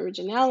of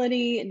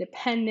originality,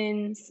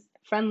 independence,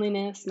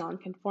 friendliness,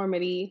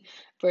 nonconformity,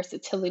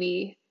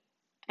 versatility,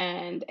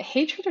 and a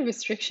hatred of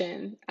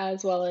restriction,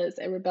 as well as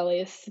a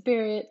rebellious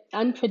spirit,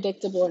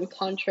 unpredictable and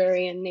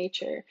contrary in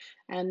nature,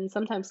 and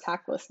sometimes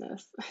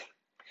tactlessness.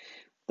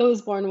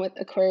 Those born with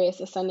Aquarius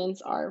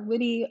ascendants are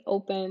witty,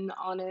 open,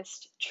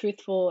 honest,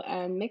 truthful,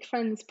 and make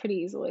friends pretty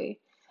easily.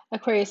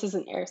 Aquarius is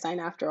an air sign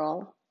after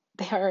all.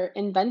 They are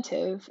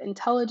inventive,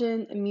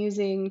 intelligent,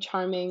 amusing,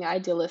 charming,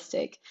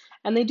 idealistic,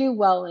 and they do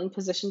well in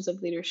positions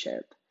of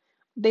leadership.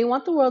 They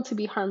want the world to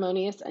be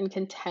harmonious and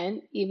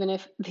content, even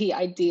if the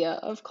idea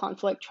of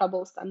conflict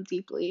troubles them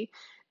deeply.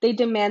 They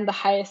demand the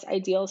highest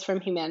ideals from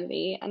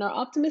humanity and are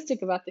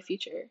optimistic about the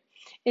future.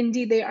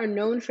 Indeed, they are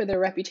known for their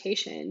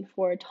reputation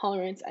for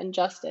tolerance and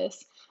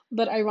justice,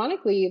 but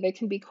ironically, they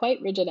can be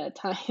quite rigid at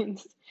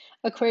times.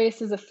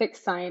 Aquarius is a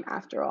fixed sign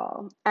after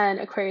all, and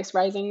Aquarius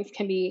risings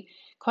can be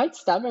quite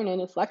stubborn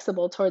and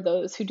inflexible toward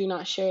those who do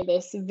not share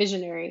this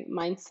visionary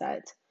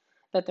mindset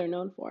that they're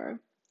known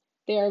for.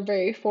 They are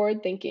very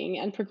forward thinking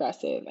and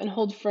progressive and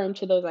hold firm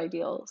to those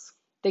ideals.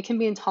 They can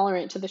be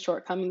intolerant to the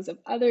shortcomings of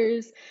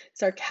others,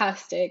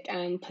 sarcastic,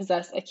 and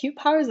possess acute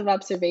powers of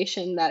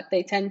observation that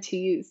they tend to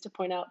use to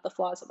point out the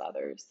flaws of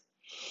others.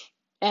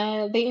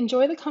 And they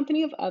enjoy the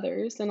company of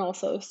others and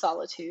also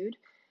solitude.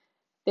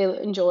 They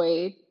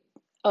enjoy,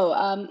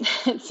 oh,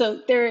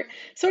 so they're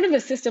sort of a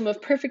system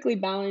of perfectly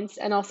balanced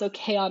and also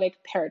chaotic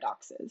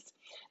paradoxes.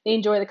 They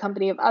enjoy the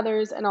company of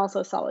others and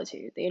also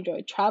solitude. They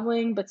enjoy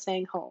traveling but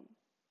staying home.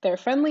 They're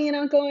friendly and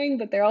outgoing,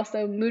 but they're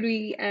also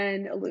moody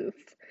and aloof.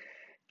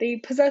 They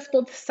possess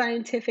both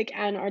scientific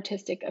and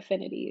artistic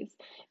affinities.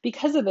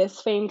 Because of this,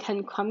 fame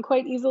can come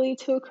quite easily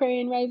to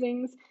Aquarian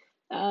risings,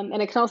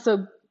 and it can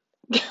also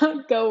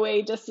go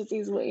away just as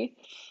easily.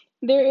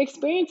 Their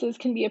experiences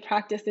can be a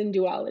practice in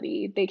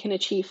duality. They can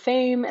achieve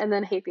fame and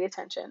then hate the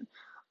attention,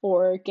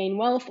 or gain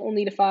wealth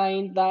only to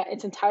find that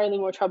it's entirely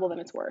more trouble than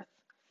it's worth.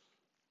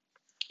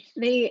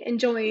 They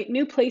enjoy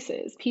new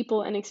places,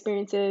 people, and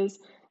experiences,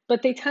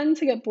 but they tend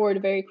to get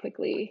bored very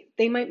quickly.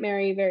 They might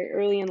marry very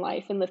early in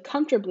life and live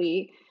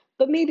comfortably,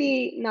 but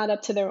maybe not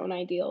up to their own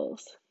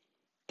ideals.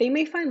 They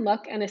may find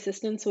luck and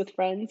assistance with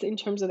friends in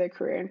terms of their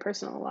career and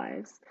personal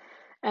lives,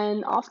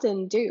 and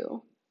often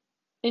do.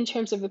 In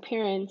terms of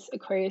appearance,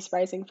 Aquarius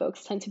rising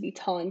folks tend to be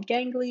tall and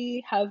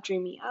gangly, have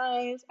dreamy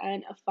eyes,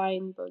 and a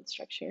fine bone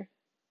structure.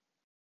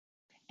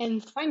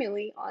 And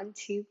finally, on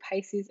to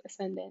Pisces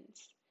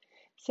ascendants.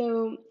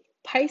 So,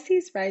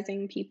 Pisces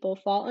rising people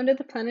fall under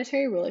the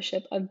planetary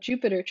rulership of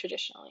Jupiter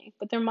traditionally,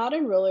 but their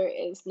modern ruler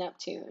is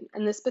Neptune,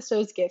 and this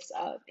bestows gifts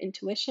of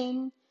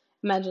intuition,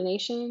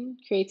 imagination,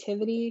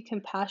 creativity,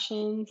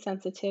 compassion,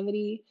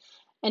 sensitivity,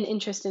 and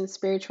interest in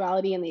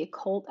spirituality and the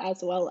occult,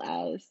 as well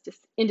as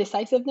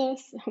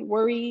indecisiveness,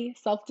 worry,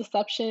 self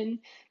deception,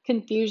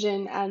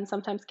 confusion, and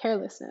sometimes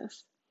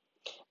carelessness.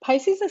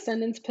 Pisces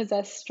ascendants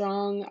possess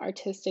strong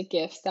artistic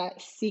gifts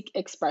that seek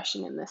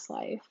expression in this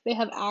life. They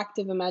have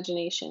active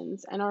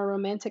imaginations and are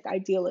romantic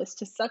idealists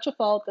to such a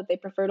fault that they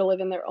prefer to live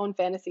in their own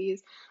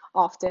fantasies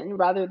often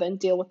rather than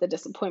deal with the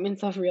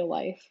disappointments of real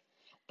life.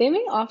 They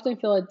may often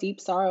feel a deep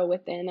sorrow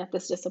within at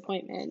this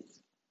disappointment,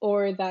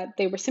 or that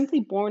they were simply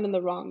born in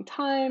the wrong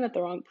time at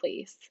the wrong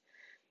place.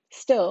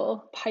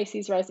 Still,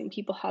 Pisces rising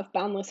people have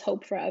boundless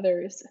hope for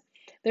others.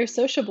 They're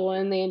sociable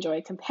and they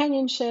enjoy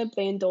companionship,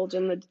 they indulge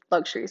in the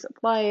luxuries of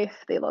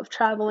life, they love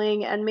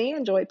traveling, and may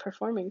enjoy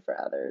performing for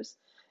others.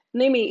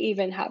 And they may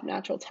even have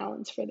natural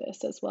talents for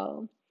this as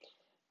well.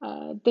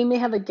 They may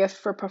have a gift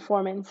for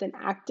performance and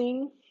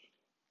acting,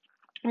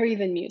 or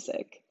even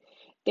music.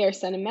 They are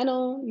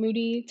sentimental,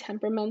 moody,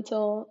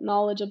 temperamental,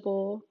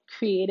 knowledgeable,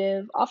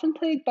 creative, often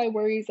plagued by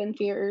worries and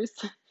fears,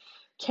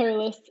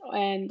 careless,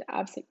 and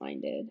absent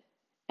minded.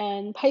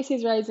 And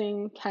Pisces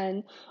rising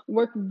can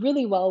work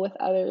really well with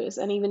others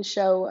and even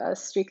show a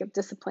streak of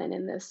discipline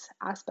in this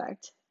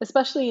aspect,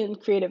 especially in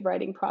creative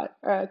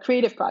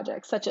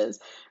projects such as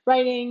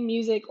writing,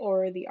 music,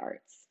 or the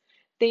arts.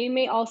 They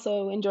may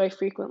also enjoy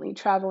frequently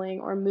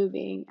traveling or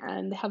moving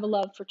and have a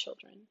love for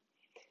children.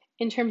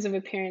 In terms of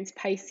appearance,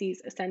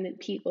 Pisces ascendant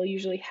people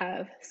usually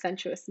have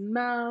sensuous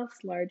mouths,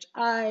 large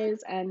eyes,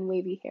 and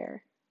wavy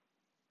hair.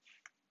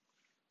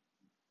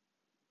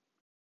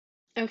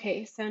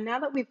 Okay, so now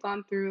that we've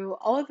gone through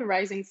all of the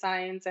rising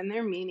signs and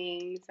their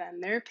meanings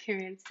and their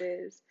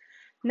appearances,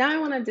 now I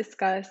want to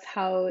discuss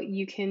how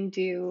you can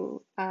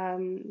do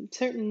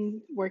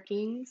certain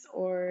workings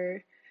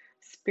or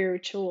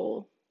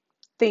spiritual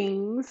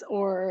things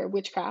or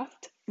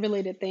witchcraft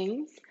related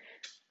things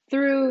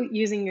through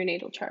using your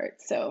natal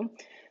chart. So,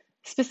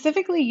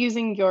 specifically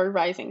using your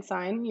rising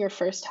sign, your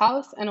first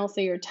house, and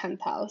also your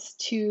 10th house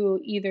to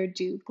either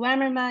do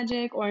glamour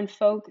magic or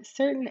invoke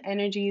certain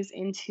energies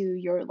into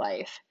your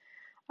life.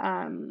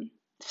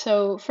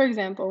 So, for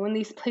example, when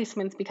these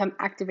placements become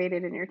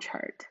activated in your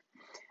chart,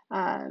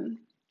 um,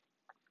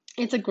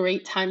 it's a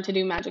great time to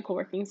do magical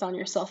workings on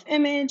your self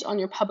image, on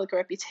your public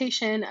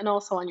reputation, and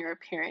also on your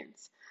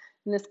appearance.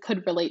 And this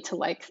could relate to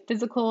like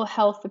physical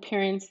health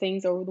appearance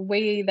things or the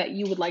way that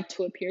you would like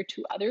to appear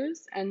to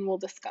others, and we'll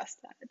discuss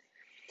that.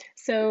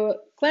 So,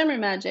 glamour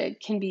magic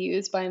can be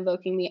used by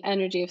invoking the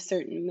energy of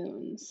certain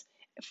moons.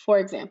 For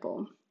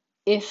example,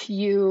 if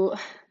you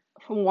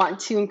want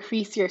to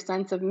increase your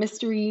sense of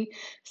mystery,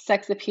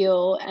 sex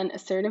appeal, and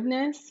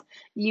assertiveness,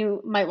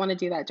 you might want to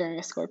do that during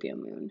a Scorpio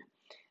moon.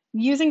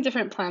 Using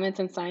different planets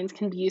and signs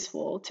can be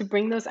useful to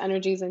bring those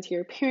energies into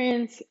your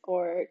appearance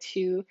or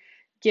to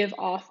give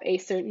off a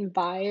certain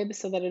vibe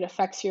so that it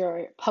affects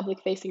your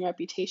public facing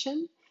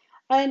reputation.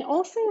 And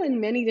also in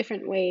many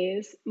different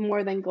ways,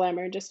 more than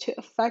glamour, just to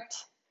affect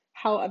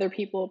how other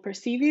people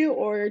perceive you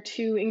or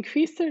to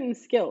increase certain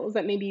skills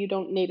that maybe you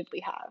don't natively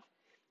have.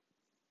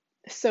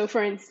 So,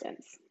 for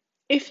instance,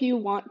 if you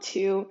want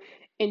to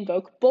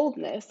invoke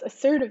boldness,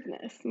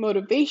 assertiveness,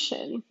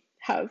 motivation,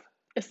 have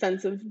a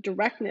sense of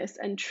directness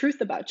and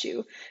truth about you,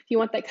 if you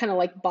want that kind of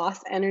like boss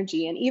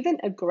energy and even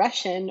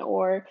aggression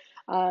or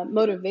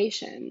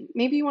motivation,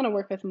 maybe you want to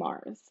work with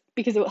Mars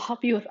because it will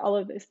help you with all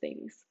of those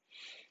things.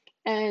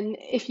 And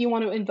if you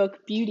want to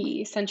invoke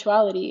beauty,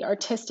 sensuality,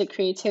 artistic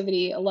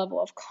creativity, a level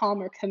of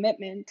calm or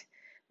commitment,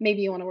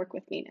 maybe you want to work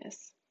with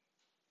Venus.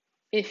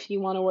 If you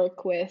want to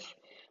work with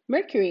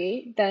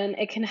Mercury, then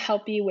it can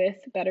help you with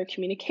better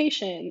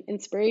communication,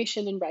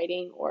 inspiration in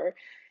writing, or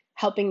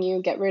helping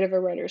you get rid of a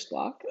writer's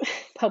block,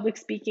 public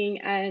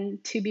speaking,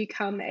 and to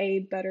become a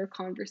better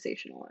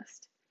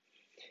conversationalist.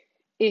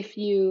 If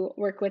you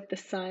work with the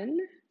Sun,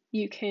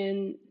 you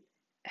can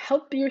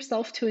help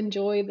yourself to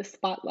enjoy the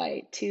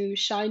spotlight, to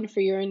shine for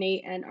your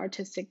innate and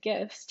artistic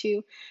gifts,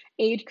 to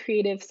aid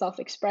creative self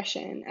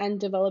expression, and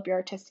develop your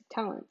artistic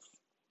talents.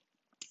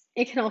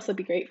 It can also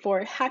be great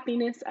for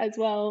happiness as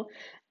well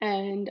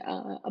and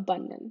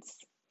abundance.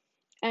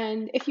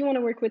 And if you want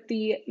to work with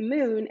the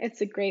moon,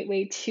 it's a great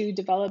way to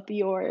develop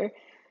your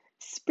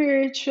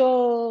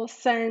spiritual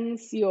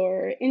sense,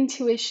 your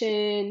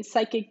intuition,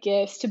 psychic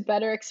gifts to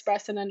better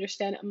express and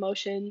understand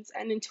emotions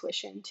and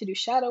intuition, to do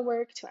shadow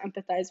work, to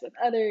empathize with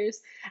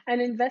others,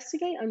 and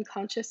investigate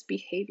unconscious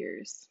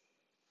behaviors.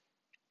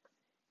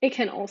 It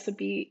can also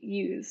be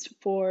used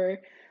for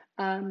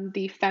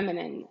the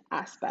feminine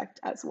aspect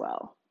as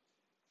well.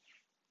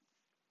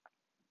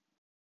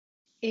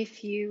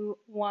 If you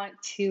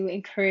want to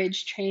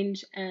encourage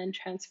change and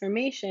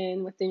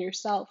transformation within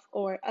yourself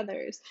or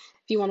others,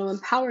 if you want to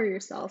empower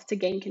yourself to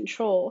gain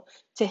control,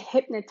 to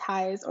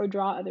hypnotize or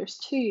draw others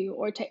to you,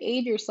 or to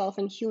aid yourself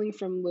in healing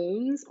from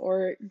wounds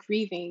or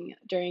grieving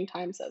during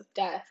times of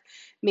death,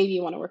 maybe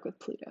you want to work with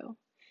Pluto.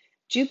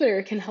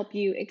 Jupiter can help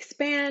you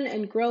expand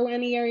and grow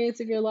any areas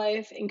of your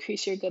life,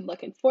 increase your good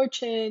luck and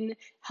fortune,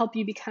 help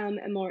you become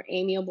a more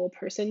amiable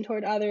person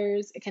toward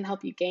others. It can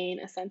help you gain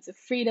a sense of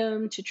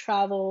freedom to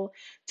travel,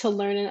 to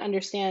learn and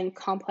understand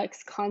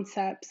complex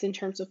concepts in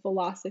terms of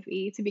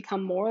philosophy, to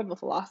become more of a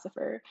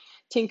philosopher,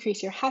 to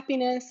increase your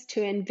happiness,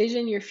 to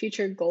envision your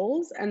future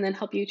goals, and then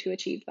help you to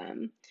achieve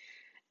them.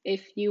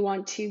 If you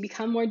want to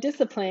become more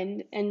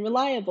disciplined and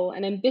reliable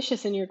and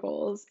ambitious in your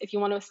goals, if you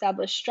want to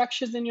establish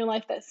structures in your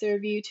life that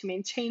serve you, to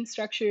maintain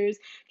structures,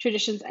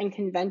 traditions, and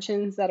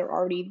conventions that are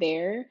already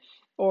there,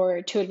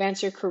 or to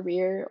advance your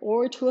career,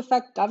 or to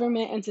affect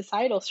government and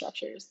societal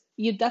structures,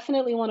 you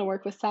definitely want to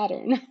work with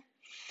Saturn.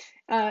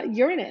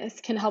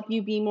 Uranus can help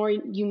you be more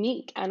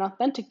unique and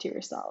authentic to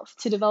yourself,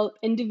 to develop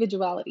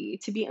individuality,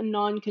 to be a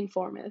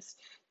nonconformist,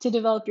 to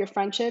develop your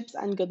friendships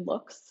and good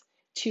looks,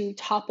 to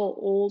topple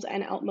old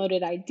and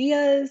outmoded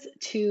ideas,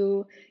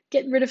 to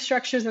get rid of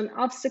structures and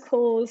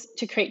obstacles,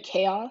 to create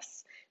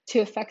chaos, to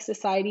affect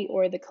society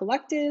or the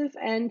collective,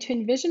 and to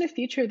envision a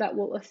future that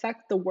will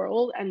affect the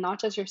world and not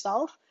just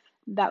yourself,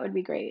 that would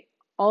be great.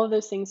 All of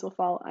those things will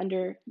fall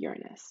under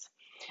Uranus.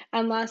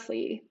 And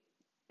lastly,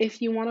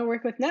 if you want to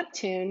work with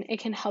Neptune, it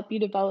can help you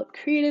develop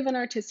creative and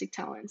artistic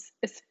talents,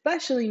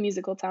 especially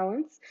musical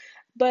talents,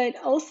 but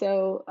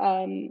also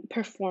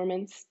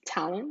performance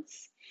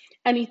talents,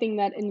 anything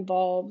that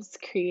involves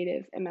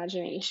creative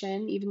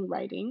imagination, even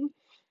writing,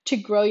 to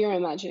grow your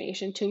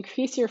imagination, to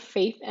increase your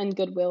faith and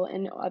goodwill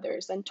in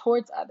others and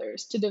towards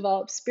others, to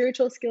develop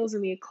spiritual skills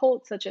in the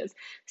occult, such as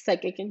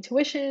psychic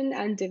intuition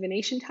and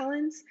divination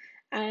talents,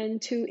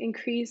 and to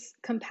increase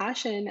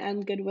compassion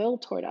and goodwill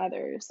toward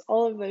others.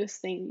 All of those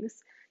things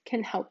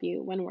can help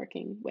you when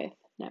working with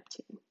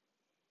Neptune.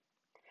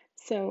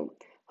 So,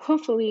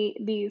 hopefully,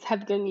 these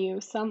have given you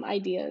some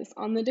ideas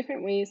on the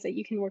different ways that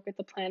you can work with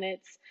the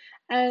planets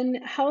and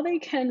how they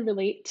can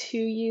relate to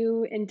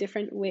you in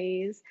different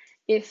ways.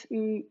 If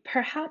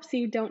perhaps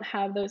you don't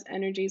have those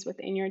energies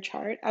within your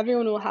chart,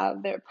 everyone will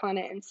have their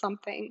planet in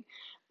something.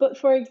 But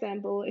for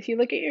example, if you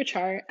look at your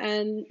chart,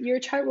 and your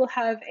chart will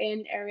have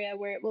an area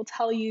where it will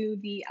tell you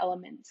the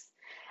elements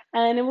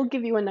and it will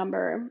give you a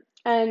number.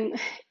 And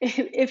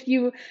if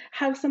you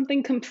have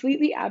something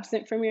completely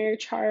absent from your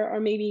chart, or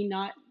maybe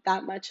not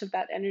that much of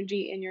that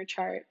energy in your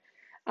chart,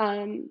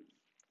 um,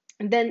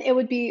 then it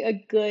would be a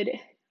good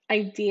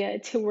idea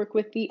to work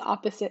with the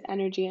opposite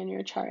energy in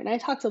your chart. And I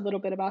talked a little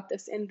bit about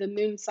this in the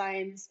moon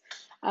signs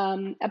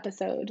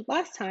episode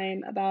last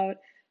time about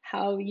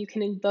how you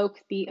can invoke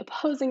the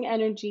opposing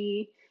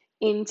energy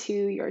into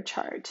your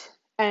chart.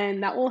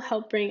 And that will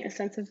help bring a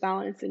sense of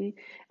balance in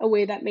a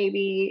way that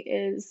maybe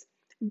is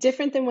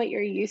different than what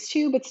you're used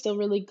to, but still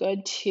really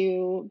good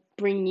to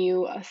bring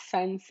you a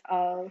sense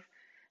of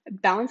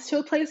balance to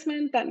a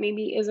placement that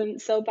maybe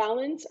isn't so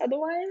balanced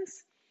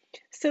otherwise.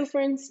 So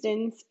for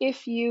instance,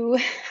 if you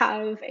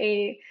have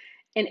an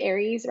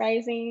Aries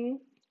rising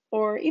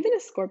or even a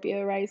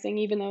Scorpio rising,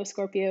 even though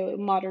Scorpio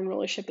modern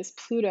rulership is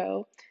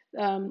Pluto,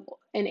 an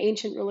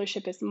ancient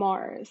rulership is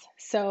Mars.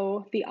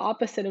 So the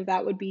opposite of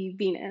that would be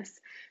Venus.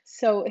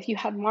 So if you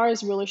have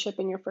Mars rulership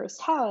in your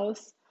first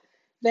house,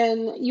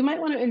 then you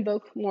might want to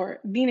invoke more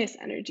Venus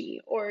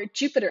energy or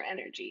Jupiter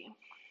energy.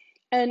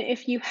 And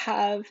if you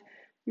have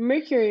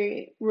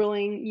Mercury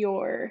ruling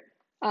your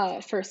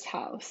first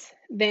house,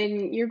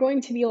 then you're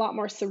going to be a lot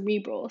more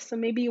cerebral. So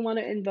maybe you want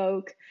to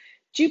invoke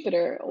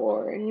Jupiter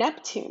or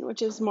Neptune,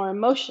 which is more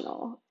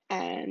emotional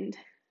and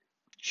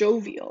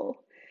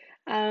jovial.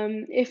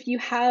 If you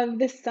have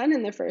the sun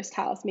in the first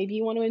house, maybe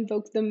you want to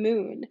invoke the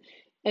moon.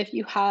 If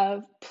you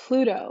have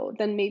Pluto,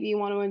 then maybe you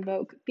want to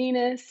invoke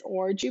Venus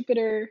or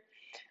Jupiter.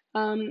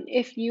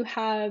 If you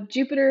have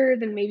Jupiter,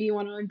 then maybe you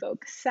want to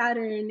invoke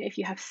Saturn. If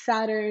you have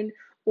Saturn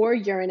or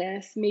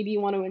Uranus, maybe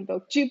you want to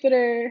invoke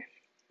Jupiter.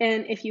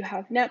 And if you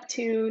have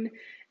Neptune,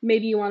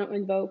 maybe you want to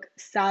invoke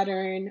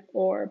Saturn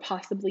or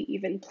possibly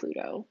even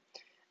Pluto.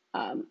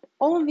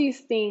 All of these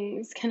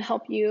things can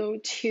help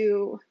you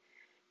to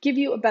give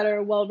you a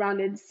better,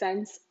 well-rounded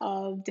sense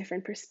of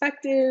different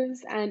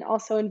perspectives and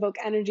also invoke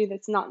energy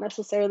that's not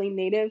necessarily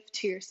native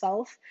to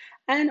yourself,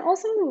 and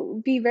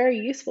also be very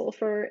useful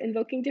for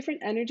invoking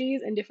different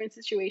energies in different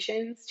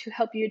situations to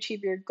help you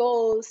achieve your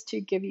goals, to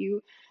give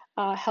you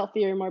a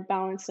healthier, more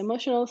balanced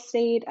emotional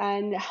state,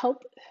 and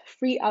help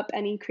free up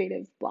any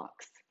creative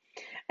blocks.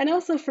 And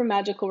also for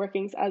magical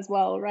workings as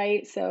well,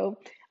 right? So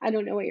I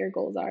don't know what your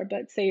goals are,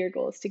 but say your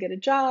goal is to get a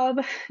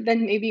job,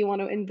 then maybe you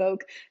want to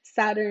invoke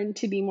Saturn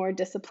to be more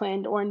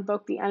disciplined, or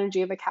invoke the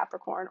energy of a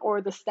Capricorn,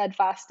 or the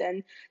steadfast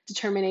and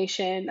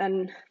determination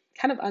and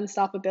kind of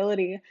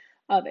unstoppability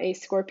of a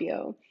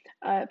Scorpio.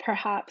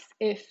 Perhaps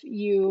if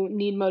you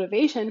need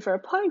motivation for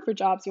applying for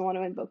jobs, you want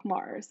to invoke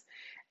Mars.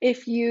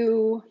 If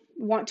you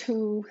want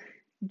to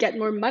get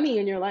more money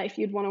in your life,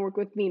 you'd want to work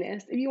with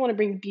Venus. If you want to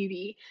bring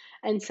beauty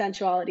and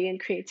sensuality and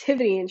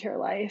creativity into your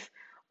life,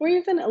 or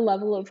even a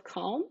level of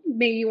calm,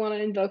 maybe you want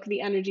to invoke the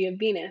energy of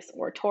Venus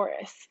or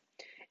Taurus.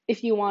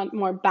 If you want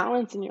more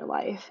balance in your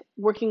life,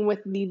 working with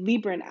the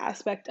Libran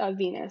aspect of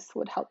Venus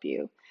would help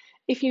you.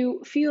 If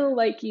you feel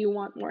like you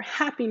want more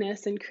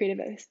happiness and creative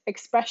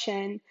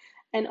expression,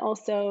 and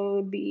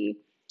also the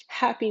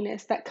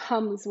happiness that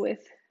comes with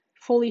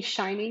fully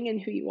shining in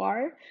who you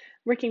are,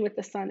 working with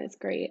the sun is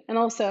great. And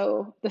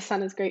also, the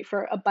sun is great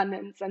for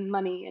abundance and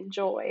money and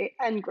joy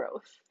and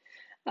growth.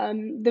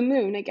 The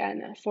moon,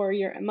 again, for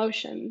your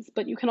emotions,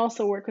 but you can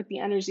also work with the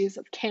energies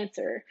of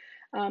Cancer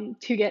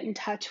to get in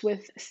touch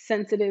with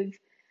sensitive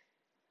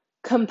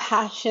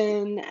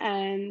compassion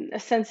and a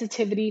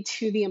sensitivity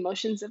to the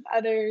emotions of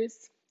others,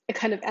 a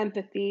kind of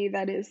empathy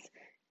that is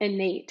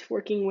innate,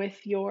 working with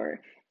your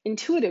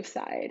intuitive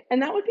side.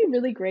 And that would be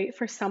really great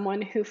for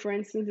someone who, for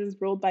instance, is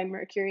ruled by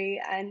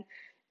Mercury and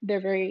they're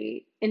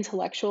very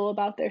intellectual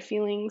about their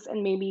feelings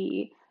and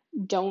maybe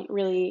don't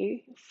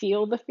really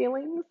feel the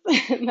feelings.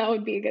 That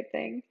would be a good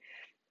thing.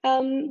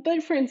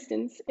 But for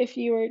instance, if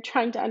you are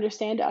trying to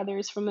understand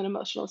others from an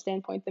emotional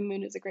standpoint, the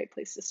moon is a great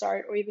place to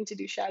start, or even to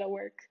do shadow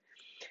work,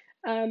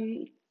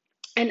 um,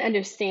 and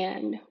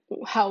understand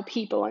how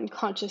people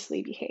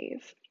unconsciously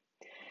behave.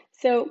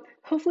 So,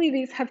 hopefully,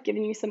 these have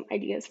given you some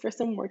ideas for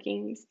some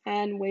workings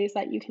and ways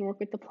that you can work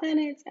with the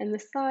planets and the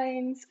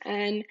signs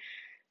and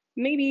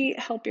maybe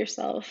help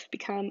yourself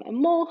become a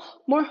more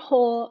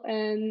whole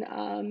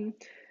and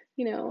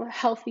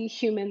healthy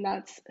human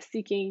that's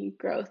seeking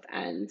growth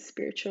and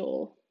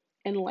spiritual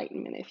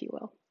enlightenment, if you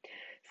will.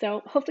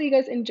 So, hopefully, you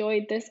guys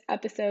enjoyed this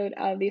episode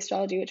of the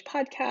Astrology Witch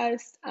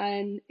podcast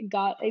and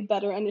got a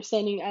better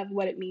understanding of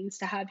what it means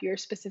to have your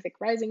specific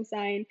rising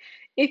sign.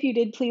 If you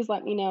did, please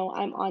let me know.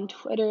 I'm on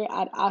Twitter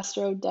at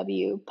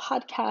AstroW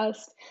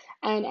Podcast,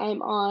 and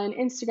I'm on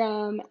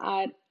Instagram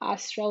at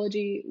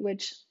Astrology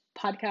Witch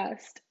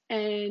Podcast.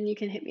 And you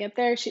can hit me up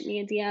there, shoot me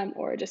a DM,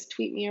 or just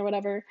tweet me or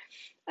whatever.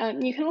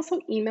 You can also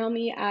email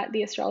me at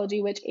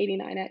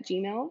theastrologywitch89 at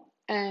gmail,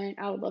 and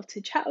I would love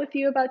to chat with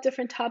you about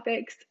different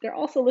topics. They're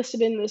also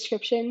listed in the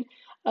description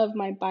of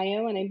my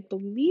bio, and I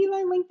believe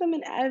I link them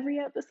in every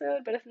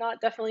episode, but if not,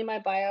 definitely my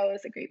bio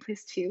is a great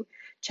place to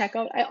check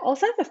out. I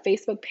also have a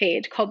Facebook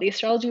page called the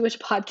Astrology Witch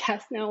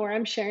Podcast now, where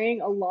I'm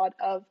sharing a lot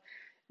of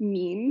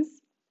memes,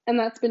 and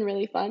that's been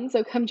really fun.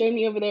 So come join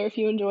me over there if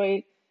you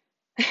enjoy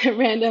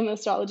random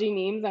astrology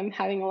memes. I'm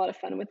having a lot of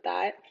fun with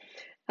that.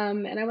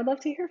 And I would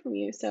love to hear from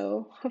you.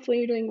 So hopefully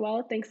you're doing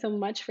well. Thanks so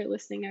much for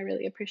listening. I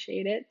really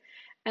appreciate it.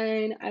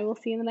 And I will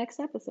see you in the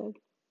next episode.